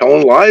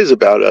telling lies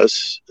about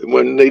us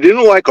when they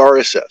didn't like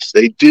RSS.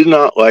 They did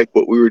not like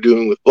what we were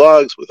doing with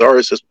blogs, with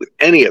RSS, with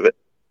any of it.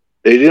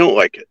 They didn't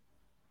like it.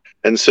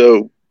 And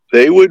so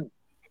they would,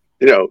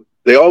 you know,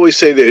 they always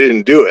say they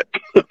didn't do it.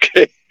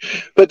 Okay.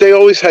 But they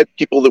always had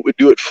people that would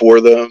do it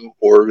for them,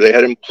 or they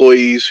had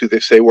employees who they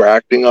say were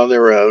acting on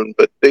their own,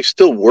 but they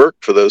still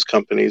worked for those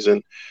companies.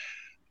 And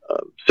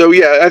so,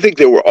 yeah, I think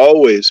there were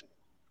always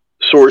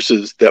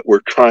sources that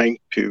were trying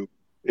to,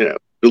 you know,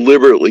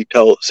 deliberately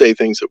say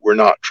things that were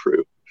not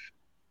true.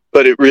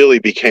 But it really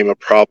became a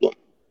problem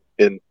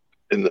in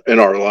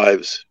our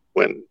lives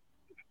when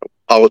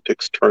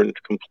politics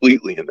turned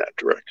completely in that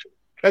direction.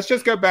 Let's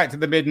just go back to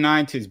the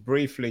mid-90s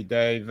briefly,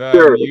 Dave.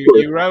 Sure.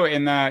 You wrote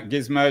in that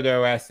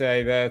Gizmodo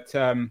essay that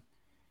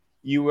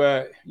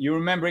you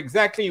remember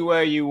exactly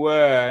where you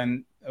were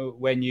and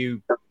when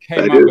you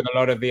came up with a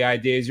lot of the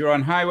ideas. You're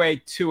on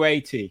Highway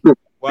 280,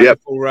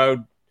 wonderful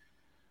road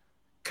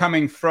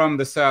coming from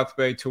the South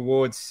Bay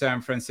towards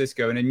San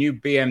Francisco, in a new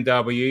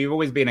BMW. You've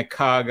always been a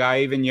car guy.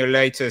 Even your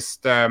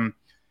latest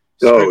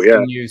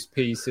news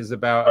piece is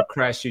about a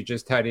crash you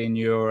just had in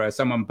your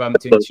someone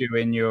bumped into you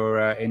in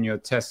your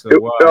Tesla. No,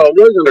 it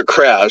wasn't a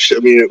crash. I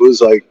mean, it was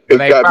like they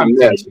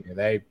bumped into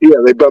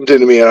you. They bumped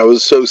into me, and I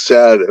was so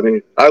sad. I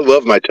mean, I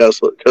love my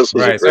Tesla.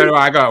 Tesla's right. So do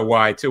I. Got a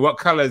white too. What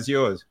color is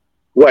yours?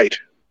 White.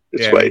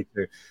 It's white.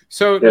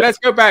 So let's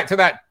go back to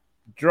that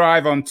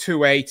drive on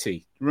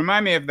 280.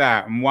 Remind me of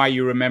that and why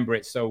you remember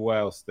it so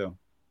well still.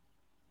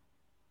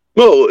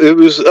 Well, it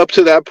was up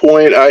to that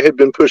point I had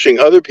been pushing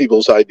other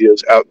people's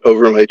ideas out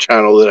over my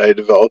channel that I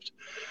developed.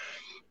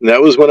 And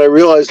that was when I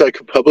realized I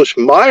could publish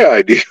my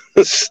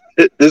ideas.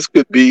 This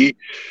could be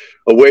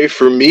a way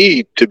for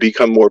me to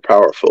become more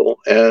powerful.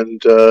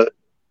 And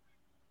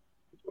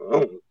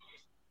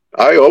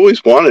I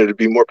always wanted to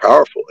be more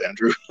powerful,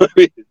 Andrew. I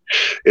mean,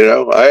 you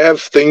know, I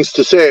have things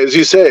to say. As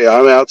you say,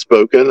 I'm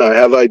outspoken. I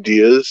have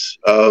ideas.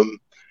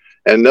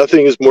 And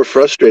nothing is more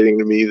frustrating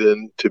to me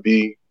than to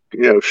be,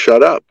 you know,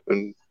 shut up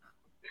and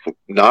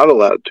not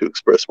allowed to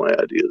express my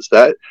ideas.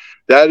 That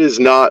is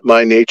not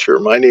my nature.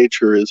 My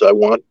nature is I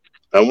want,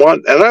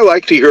 and I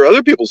like to hear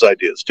other people's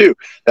ideas too.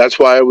 That's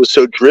why I was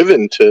so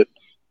driven to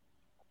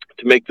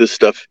make this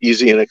stuff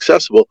easy and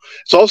accessible.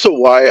 It's also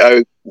why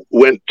I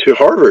went to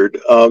Harvard,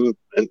 and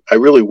I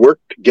really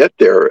worked to get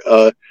there,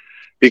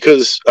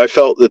 because I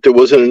felt that there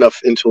wasn't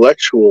enough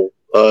intellectual,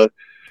 there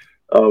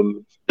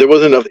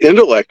wasn't enough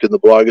intellect in the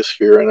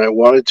blogosphere, and I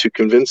wanted to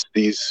convince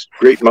these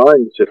great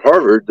minds at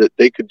Harvard that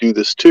they could do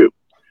this too.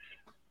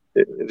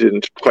 It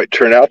didn't quite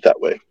turn out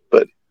that way,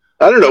 but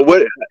I don't know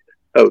what.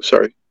 Oh,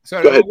 sorry.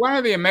 So go ahead. One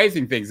of the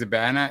amazing things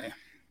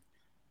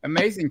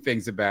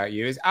about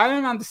you is I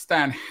don't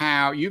understand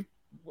how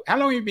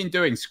long you've been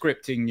doing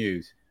scripting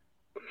news.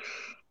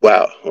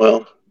 Wow.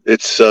 Well,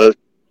 it's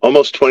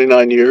almost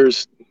 29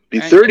 years. Be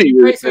 30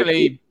 years.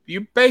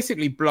 You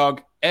basically blog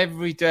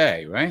every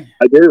day, right?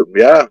 I do.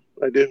 Yeah,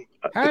 I do.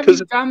 How have you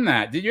done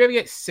that? Did you ever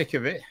get sick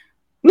of it?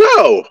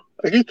 No.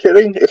 Are you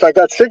kidding? If I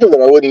got sick of it,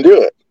 I wouldn't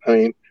do it. I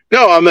mean,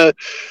 no, I'm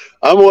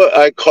what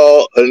I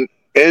call an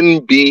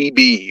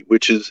NBB,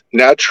 which is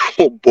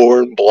natural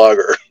born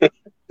blogger.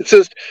 It's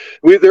just,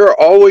 there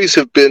always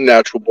have been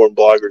natural born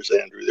bloggers,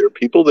 Andrew. There are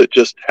people that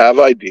just have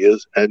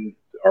ideas and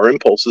are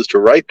impulses to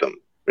write them.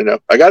 You know,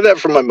 I got that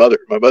from my mother.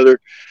 My mother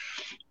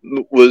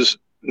was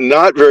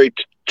not very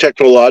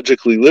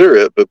technologically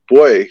literate, but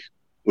boy,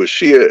 was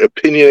she an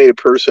opinionated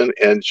person,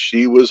 and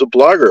she was a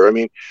blogger. I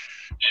mean,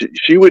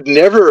 she would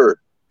never,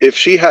 if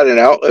she had an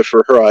outlet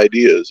for her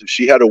ideas, if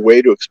she had a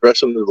way to express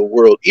them to the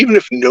world, even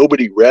if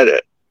nobody read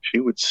it, she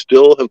would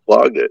still have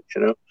blogged it,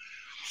 you know.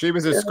 She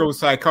was a school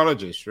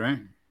psychologist, right?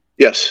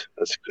 Yes,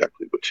 that's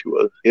exactly what she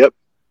was. Yep.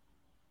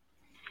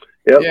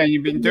 Yeah,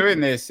 you've been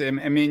doing this. I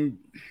mean,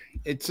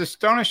 it's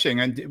astonishing.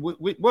 And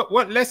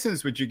what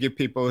lessons would you give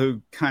people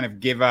who kind of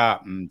give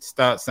up and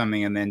start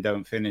something and then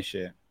don't finish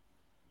it?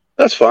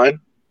 That's fine.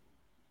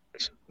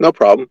 No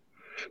problem.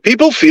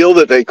 People feel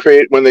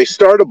that when they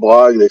start a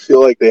blog, they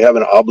feel like they have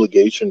an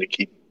obligation to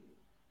keep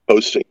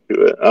posting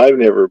to it. I've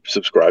never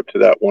subscribed to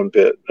that one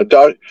bit. A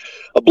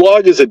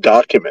blog is a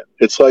document.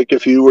 It's like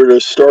if you were to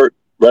start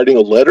writing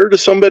a letter to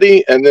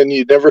somebody and then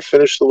you never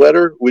finish the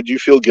letter, would you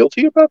feel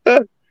guilty about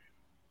that?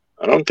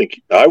 I don't think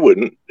I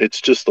wouldn't.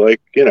 It's just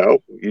like,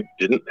 you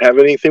didn't have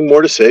anything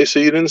more to say, so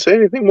you didn't say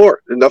anything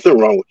more. There's nothing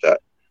wrong with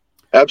that.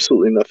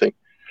 Absolutely nothing.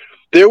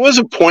 There was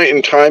a point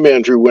in time,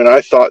 Andrew, when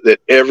I thought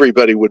that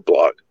everybody would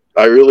blog.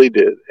 I really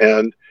did.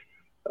 And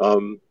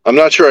I'm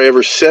not sure I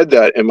ever said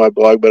that in my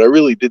blog, but I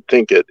really did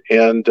think it.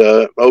 And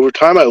over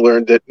time, I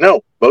learned that,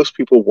 no, most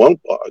people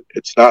won't blog.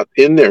 It's not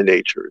in their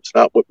nature. It's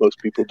not what most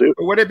people do.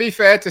 Would it be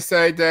fair to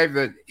say, Dave,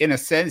 that in a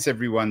sense,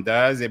 everyone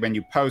does it when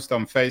you post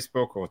on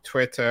Facebook or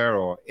Twitter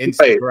or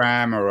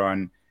Instagram or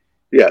on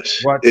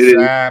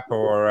WhatsApp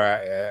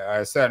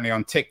or certainly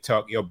on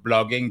TikTok, you're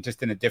blogging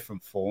just in a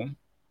different form?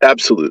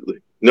 Absolutely.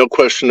 No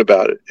question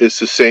about it. It's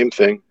the same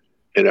thing.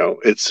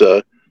 It's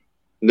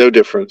no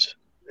difference.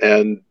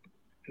 And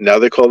now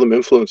they call them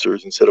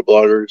influencers instead of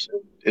bloggers.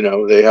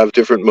 They have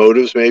different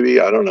motives,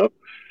 maybe. I don't know.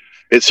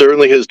 It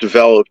certainly has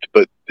developed,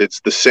 but it's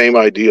the same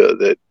idea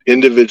that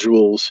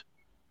individuals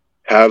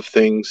have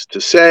things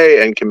to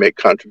say and can make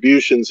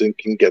contributions and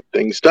can get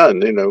things done.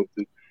 The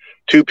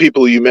two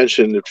people you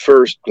mentioned at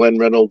first, Glenn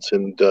Reynolds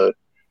and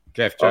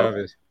Jeff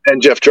Jarvis.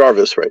 Jeff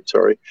Jarvis, right?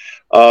 Sorry.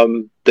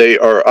 They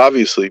are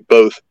obviously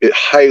both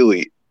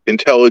highly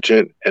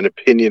intelligent and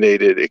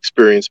opinionated,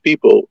 experienced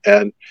people.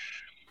 And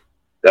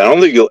I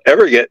don't think you'll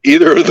ever get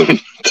either of them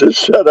to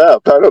shut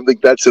up. I don't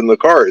think that's in the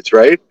cards,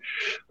 right?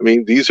 I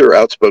mean, these are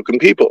outspoken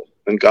people,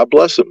 and God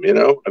bless them,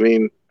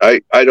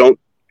 I don't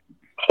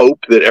hope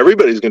that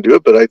everybody's going to do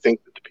it, but I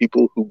think that the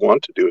people who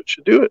want to do it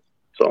should do it.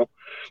 So,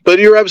 but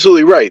you're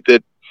absolutely right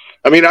that,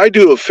 I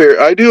do a fair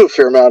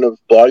amount of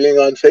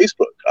blogging on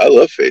Facebook. I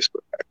love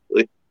Facebook,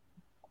 actually.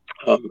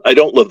 I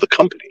don't love the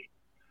company.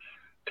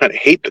 Kind of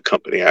hate the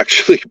company,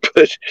 actually,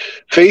 but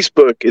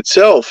Facebook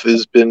itself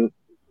has been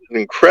an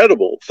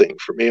incredible thing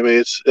for me.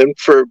 And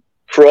for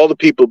all the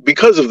people,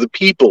 because of the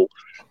people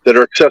that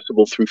are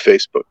accessible through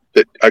Facebook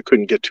that I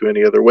couldn't get to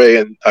any other way,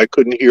 and I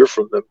couldn't hear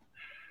from them.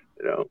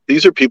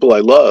 These are people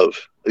I love.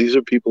 These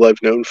are people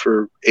I've known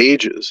for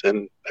ages,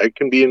 and I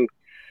can be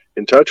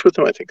in touch with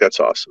them. I think that's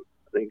awesome.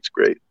 I think it's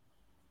great.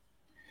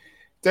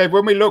 Dave,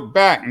 when we look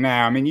back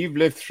now, you've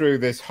lived through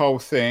this whole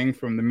thing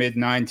from the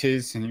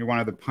mid-90s, and you're one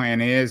of the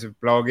pioneers of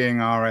blogging,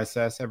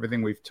 RSS,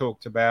 everything we've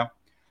talked about.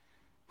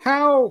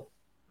 How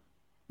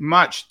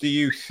much do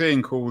you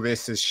think all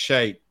this has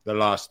shaped the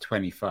last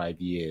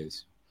 25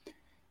 years?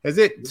 Is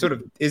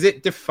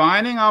it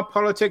defining our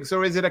politics,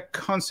 or is it a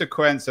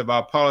consequence of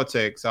our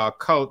politics, our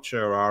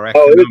culture, our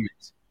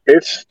economics?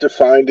 It's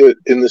defined it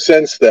in the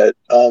sense that,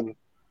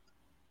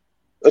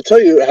 I'll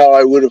tell you how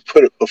I would have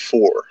put it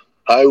before.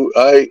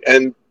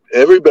 And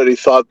everybody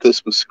thought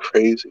this was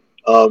crazy.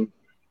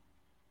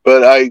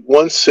 But I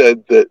once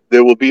said that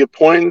there will be a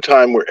point in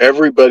time where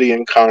everybody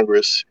in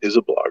Congress is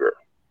a blogger.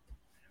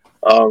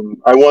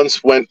 I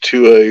once went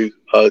to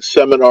a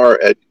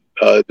seminar at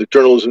the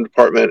journalism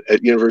department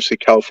at University of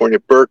California,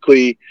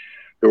 Berkeley.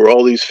 There were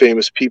all these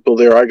famous people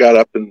there. I got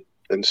up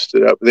and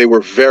stood up. They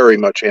were very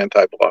much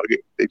anti-blogging.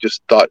 They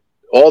just thought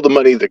all the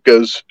money that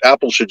goes,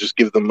 Apple should just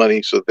give them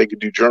money so that they could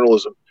do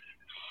journalism.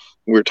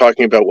 We were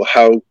talking about, well,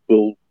 how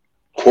will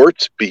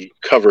courts be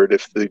covered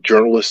if the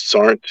journalists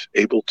aren't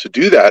able to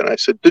do that? And I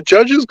said, the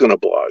judge is going to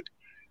blog.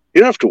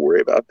 You don't have to worry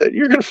about that.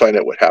 You're going to find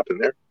out what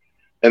happened there.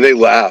 And they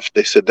laughed.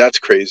 They said, that's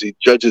crazy.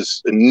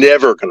 Judges are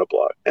never going to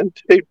blog. And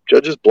today,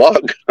 judges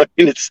blog.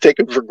 It's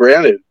taken for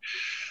granted.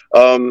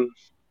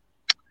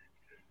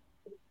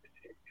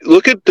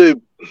 Look at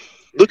the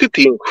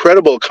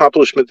incredible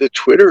accomplishment that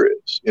Twitter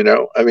is.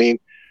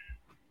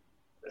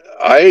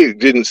 I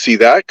didn't see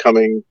that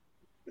coming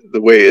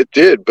the way it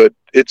did, but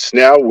it's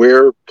now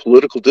where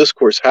political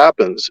discourse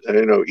happens.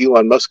 And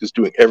Elon Musk is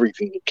doing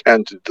everything he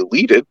can to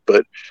delete it,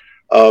 but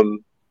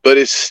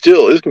it's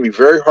going to be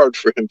very hard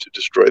for him to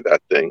destroy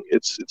that thing.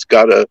 It's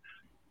got a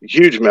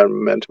huge amount of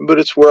momentum, but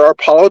it's where our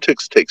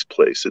politics takes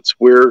place. It's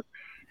where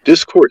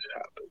discourse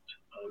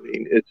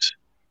happens.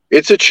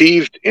 It's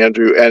achieved,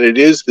 Andrew, and it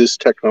is this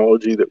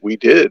technology that we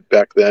did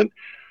back then.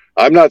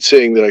 I'm not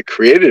saying that I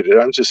created it.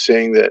 I'm just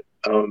saying that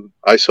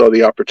I saw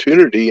the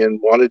opportunity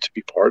and wanted to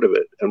be part of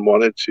it and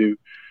wanted to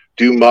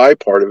do my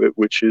part of it,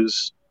 which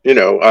is,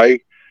 I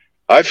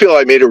feel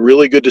I made a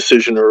really good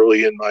decision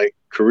early in my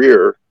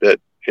career that,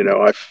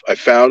 I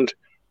found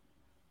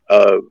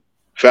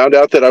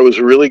out that I was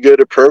really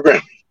good at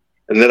programming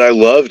and that I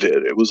loved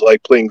it. It was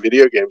like playing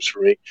video games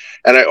for me.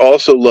 And I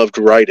also loved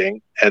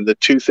writing, and the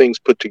two things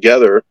put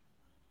together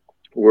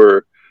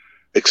were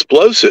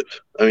explosive.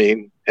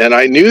 And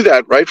I knew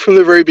that right from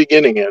the very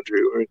beginning,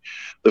 Andrew.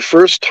 The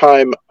first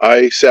time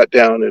I sat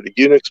down at a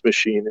Unix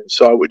machine and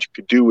saw what you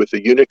could do with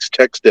a Unix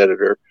text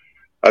editor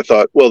I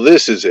thought, well,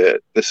 this is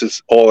it. This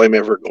is all I'm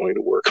ever going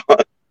to work on.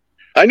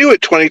 I knew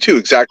at 22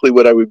 exactly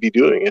what I would be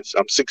doing.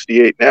 I'm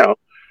 68 now,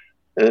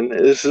 and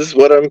this is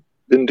what I've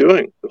been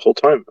doing the whole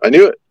time. I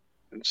knew it.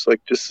 It's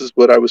like, this is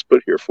what I was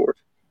put here for,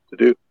 to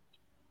do.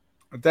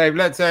 Dave,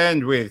 let's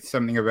end with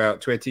something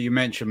about Twitter. You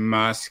mentioned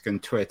Musk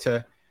and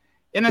Twitter.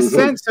 In a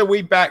sense, are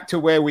we back to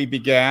where we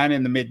began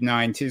in the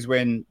mid-90s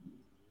when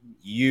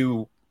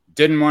you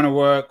didn't want to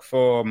work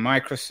for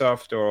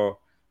Microsoft or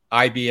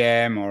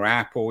IBM or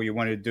Apple? You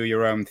wanted to do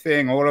your own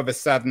thing. All of a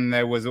sudden,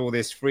 there was all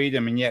this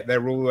freedom, and yet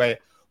there were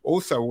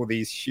also all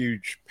these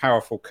huge,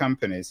 powerful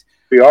companies.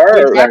 We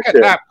are back at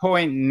that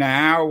point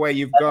now where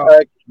you've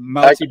got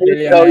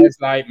multi-billionaires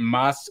like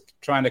Musk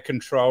trying to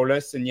control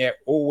us, and yet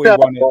all we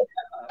wanted...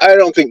 I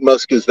don't think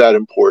Musk is that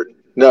important.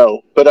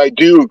 No, but I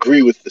do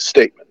agree with the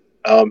statement.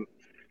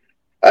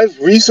 I've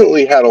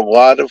recently had a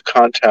lot of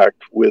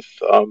contact with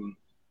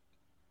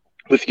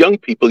young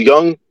people,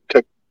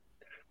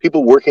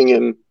 people working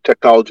in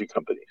technology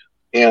companies,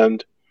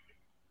 and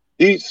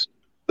the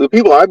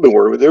people I've been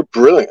working with, they're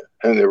brilliant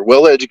and they're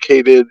well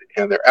educated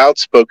and they're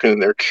outspoken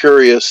and they're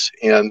curious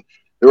and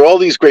they're all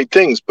these great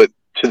things. But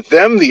to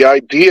them, the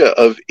idea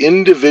of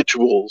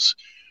individuals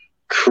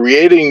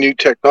creating new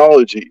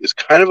technology is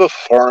kind of a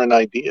foreign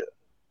idea.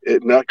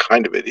 It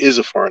is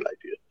a foreign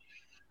idea.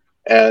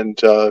 And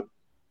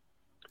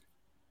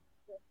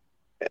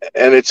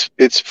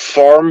it's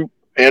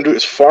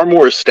far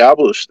more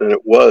established than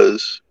it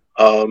was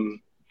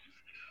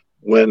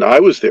when I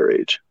was their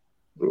age,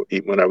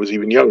 when I was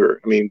even younger.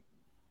 I mean,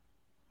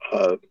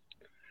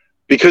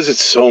 because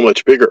it's so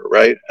much bigger,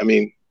 right? I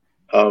mean,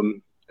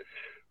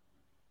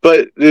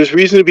 but there's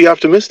reason to be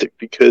optimistic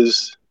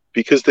because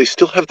they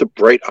still have the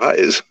bright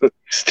eyes,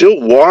 still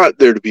want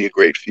there to be a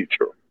great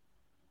future.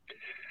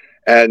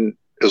 And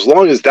as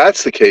long as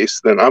that's the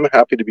case, then I'm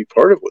happy to be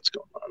part of what's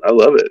going on. I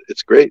love it.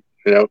 It's great,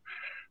 you know.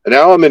 And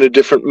now I'm in a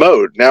different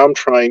mode. Now I'm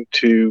trying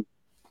to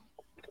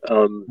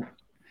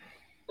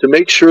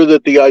make sure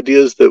that the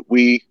ideas the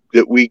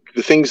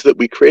things that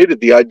we created,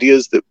 the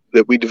ideas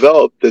that we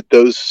developed, that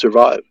those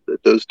survive,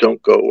 that those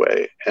don't go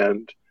away.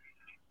 And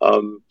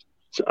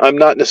so I'm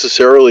not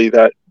necessarily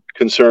that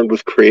concerned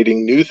with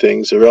creating new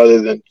things,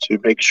 rather than to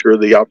make sure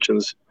the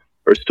options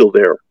are still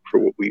there for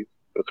what we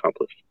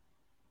accomplished.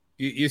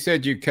 You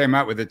said you came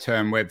up with the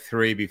term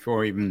Web3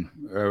 before even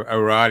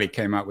O'Reilly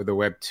came up with the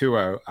Web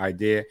 2.0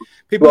 idea.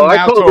 People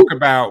now talk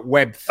about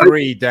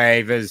Web3,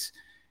 Dave, as...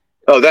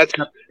 Oh,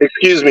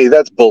 excuse me,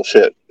 that's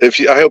bullshit. I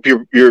hope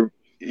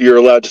you're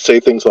allowed to say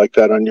things like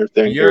that on your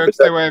thing. You can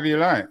say whatever you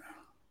like.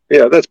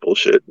 Yeah, that's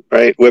bullshit,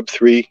 right?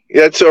 Web3.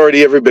 Yeah, it's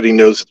already, everybody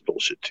knows it's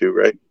bullshit too,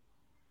 right?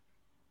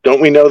 Don't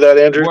we know that,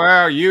 Andrew?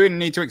 Well, you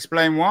need to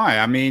explain why.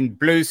 I mean,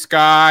 Blue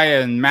Sky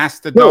and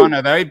Mastodon,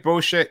 are they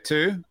bullshit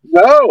too?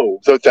 No,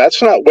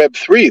 that's not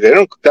Web3. They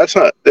don't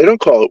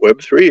call it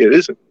Web3. It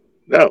isn't.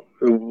 No.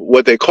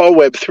 What they call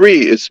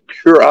Web3 is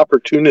pure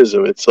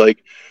opportunism. It's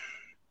like,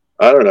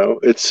 I don't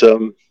know. It's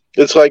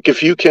like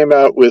if you came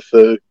out with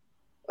a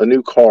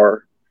new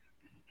car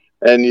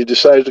and you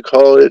decided to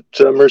call it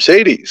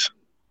Mercedes.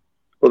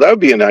 Well, that would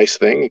be a nice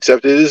thing,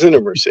 except it isn't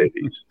a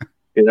Mercedes.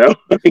 You know,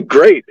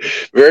 great,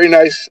 very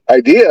nice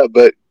idea,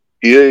 but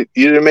you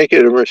didn't make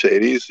it a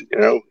Mercedes. You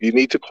know, you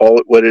need to call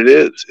it what it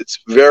is. It's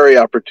very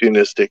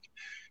opportunistic.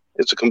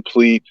 It's a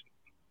complete.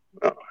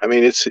 I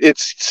mean, it's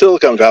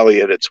Silicon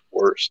Valley at its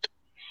worst.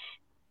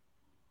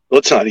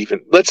 Let's not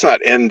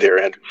end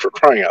there, Andrew, for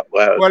crying out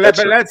loud. Well,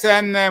 but let's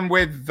end then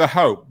with the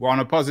hope. On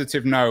a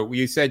positive note,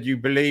 you said you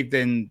believed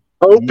in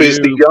hope. Is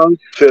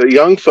the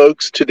young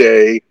folks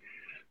today?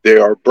 They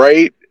are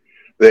bright.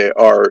 They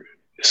are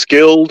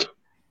skilled.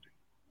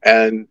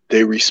 And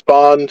they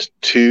respond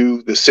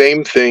to the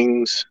same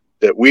things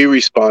that we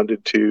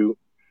responded to.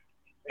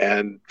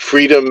 And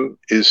freedom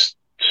is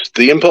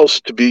the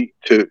impulse to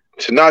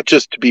not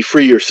just to be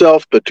free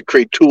yourself, but to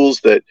create tools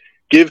that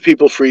give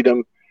people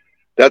freedom.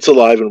 That's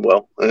alive and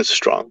well, and it's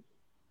strong.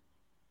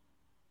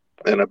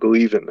 And I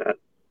believe in that.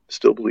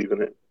 Still believe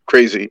in it.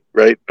 Crazy,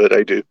 right? But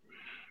I do.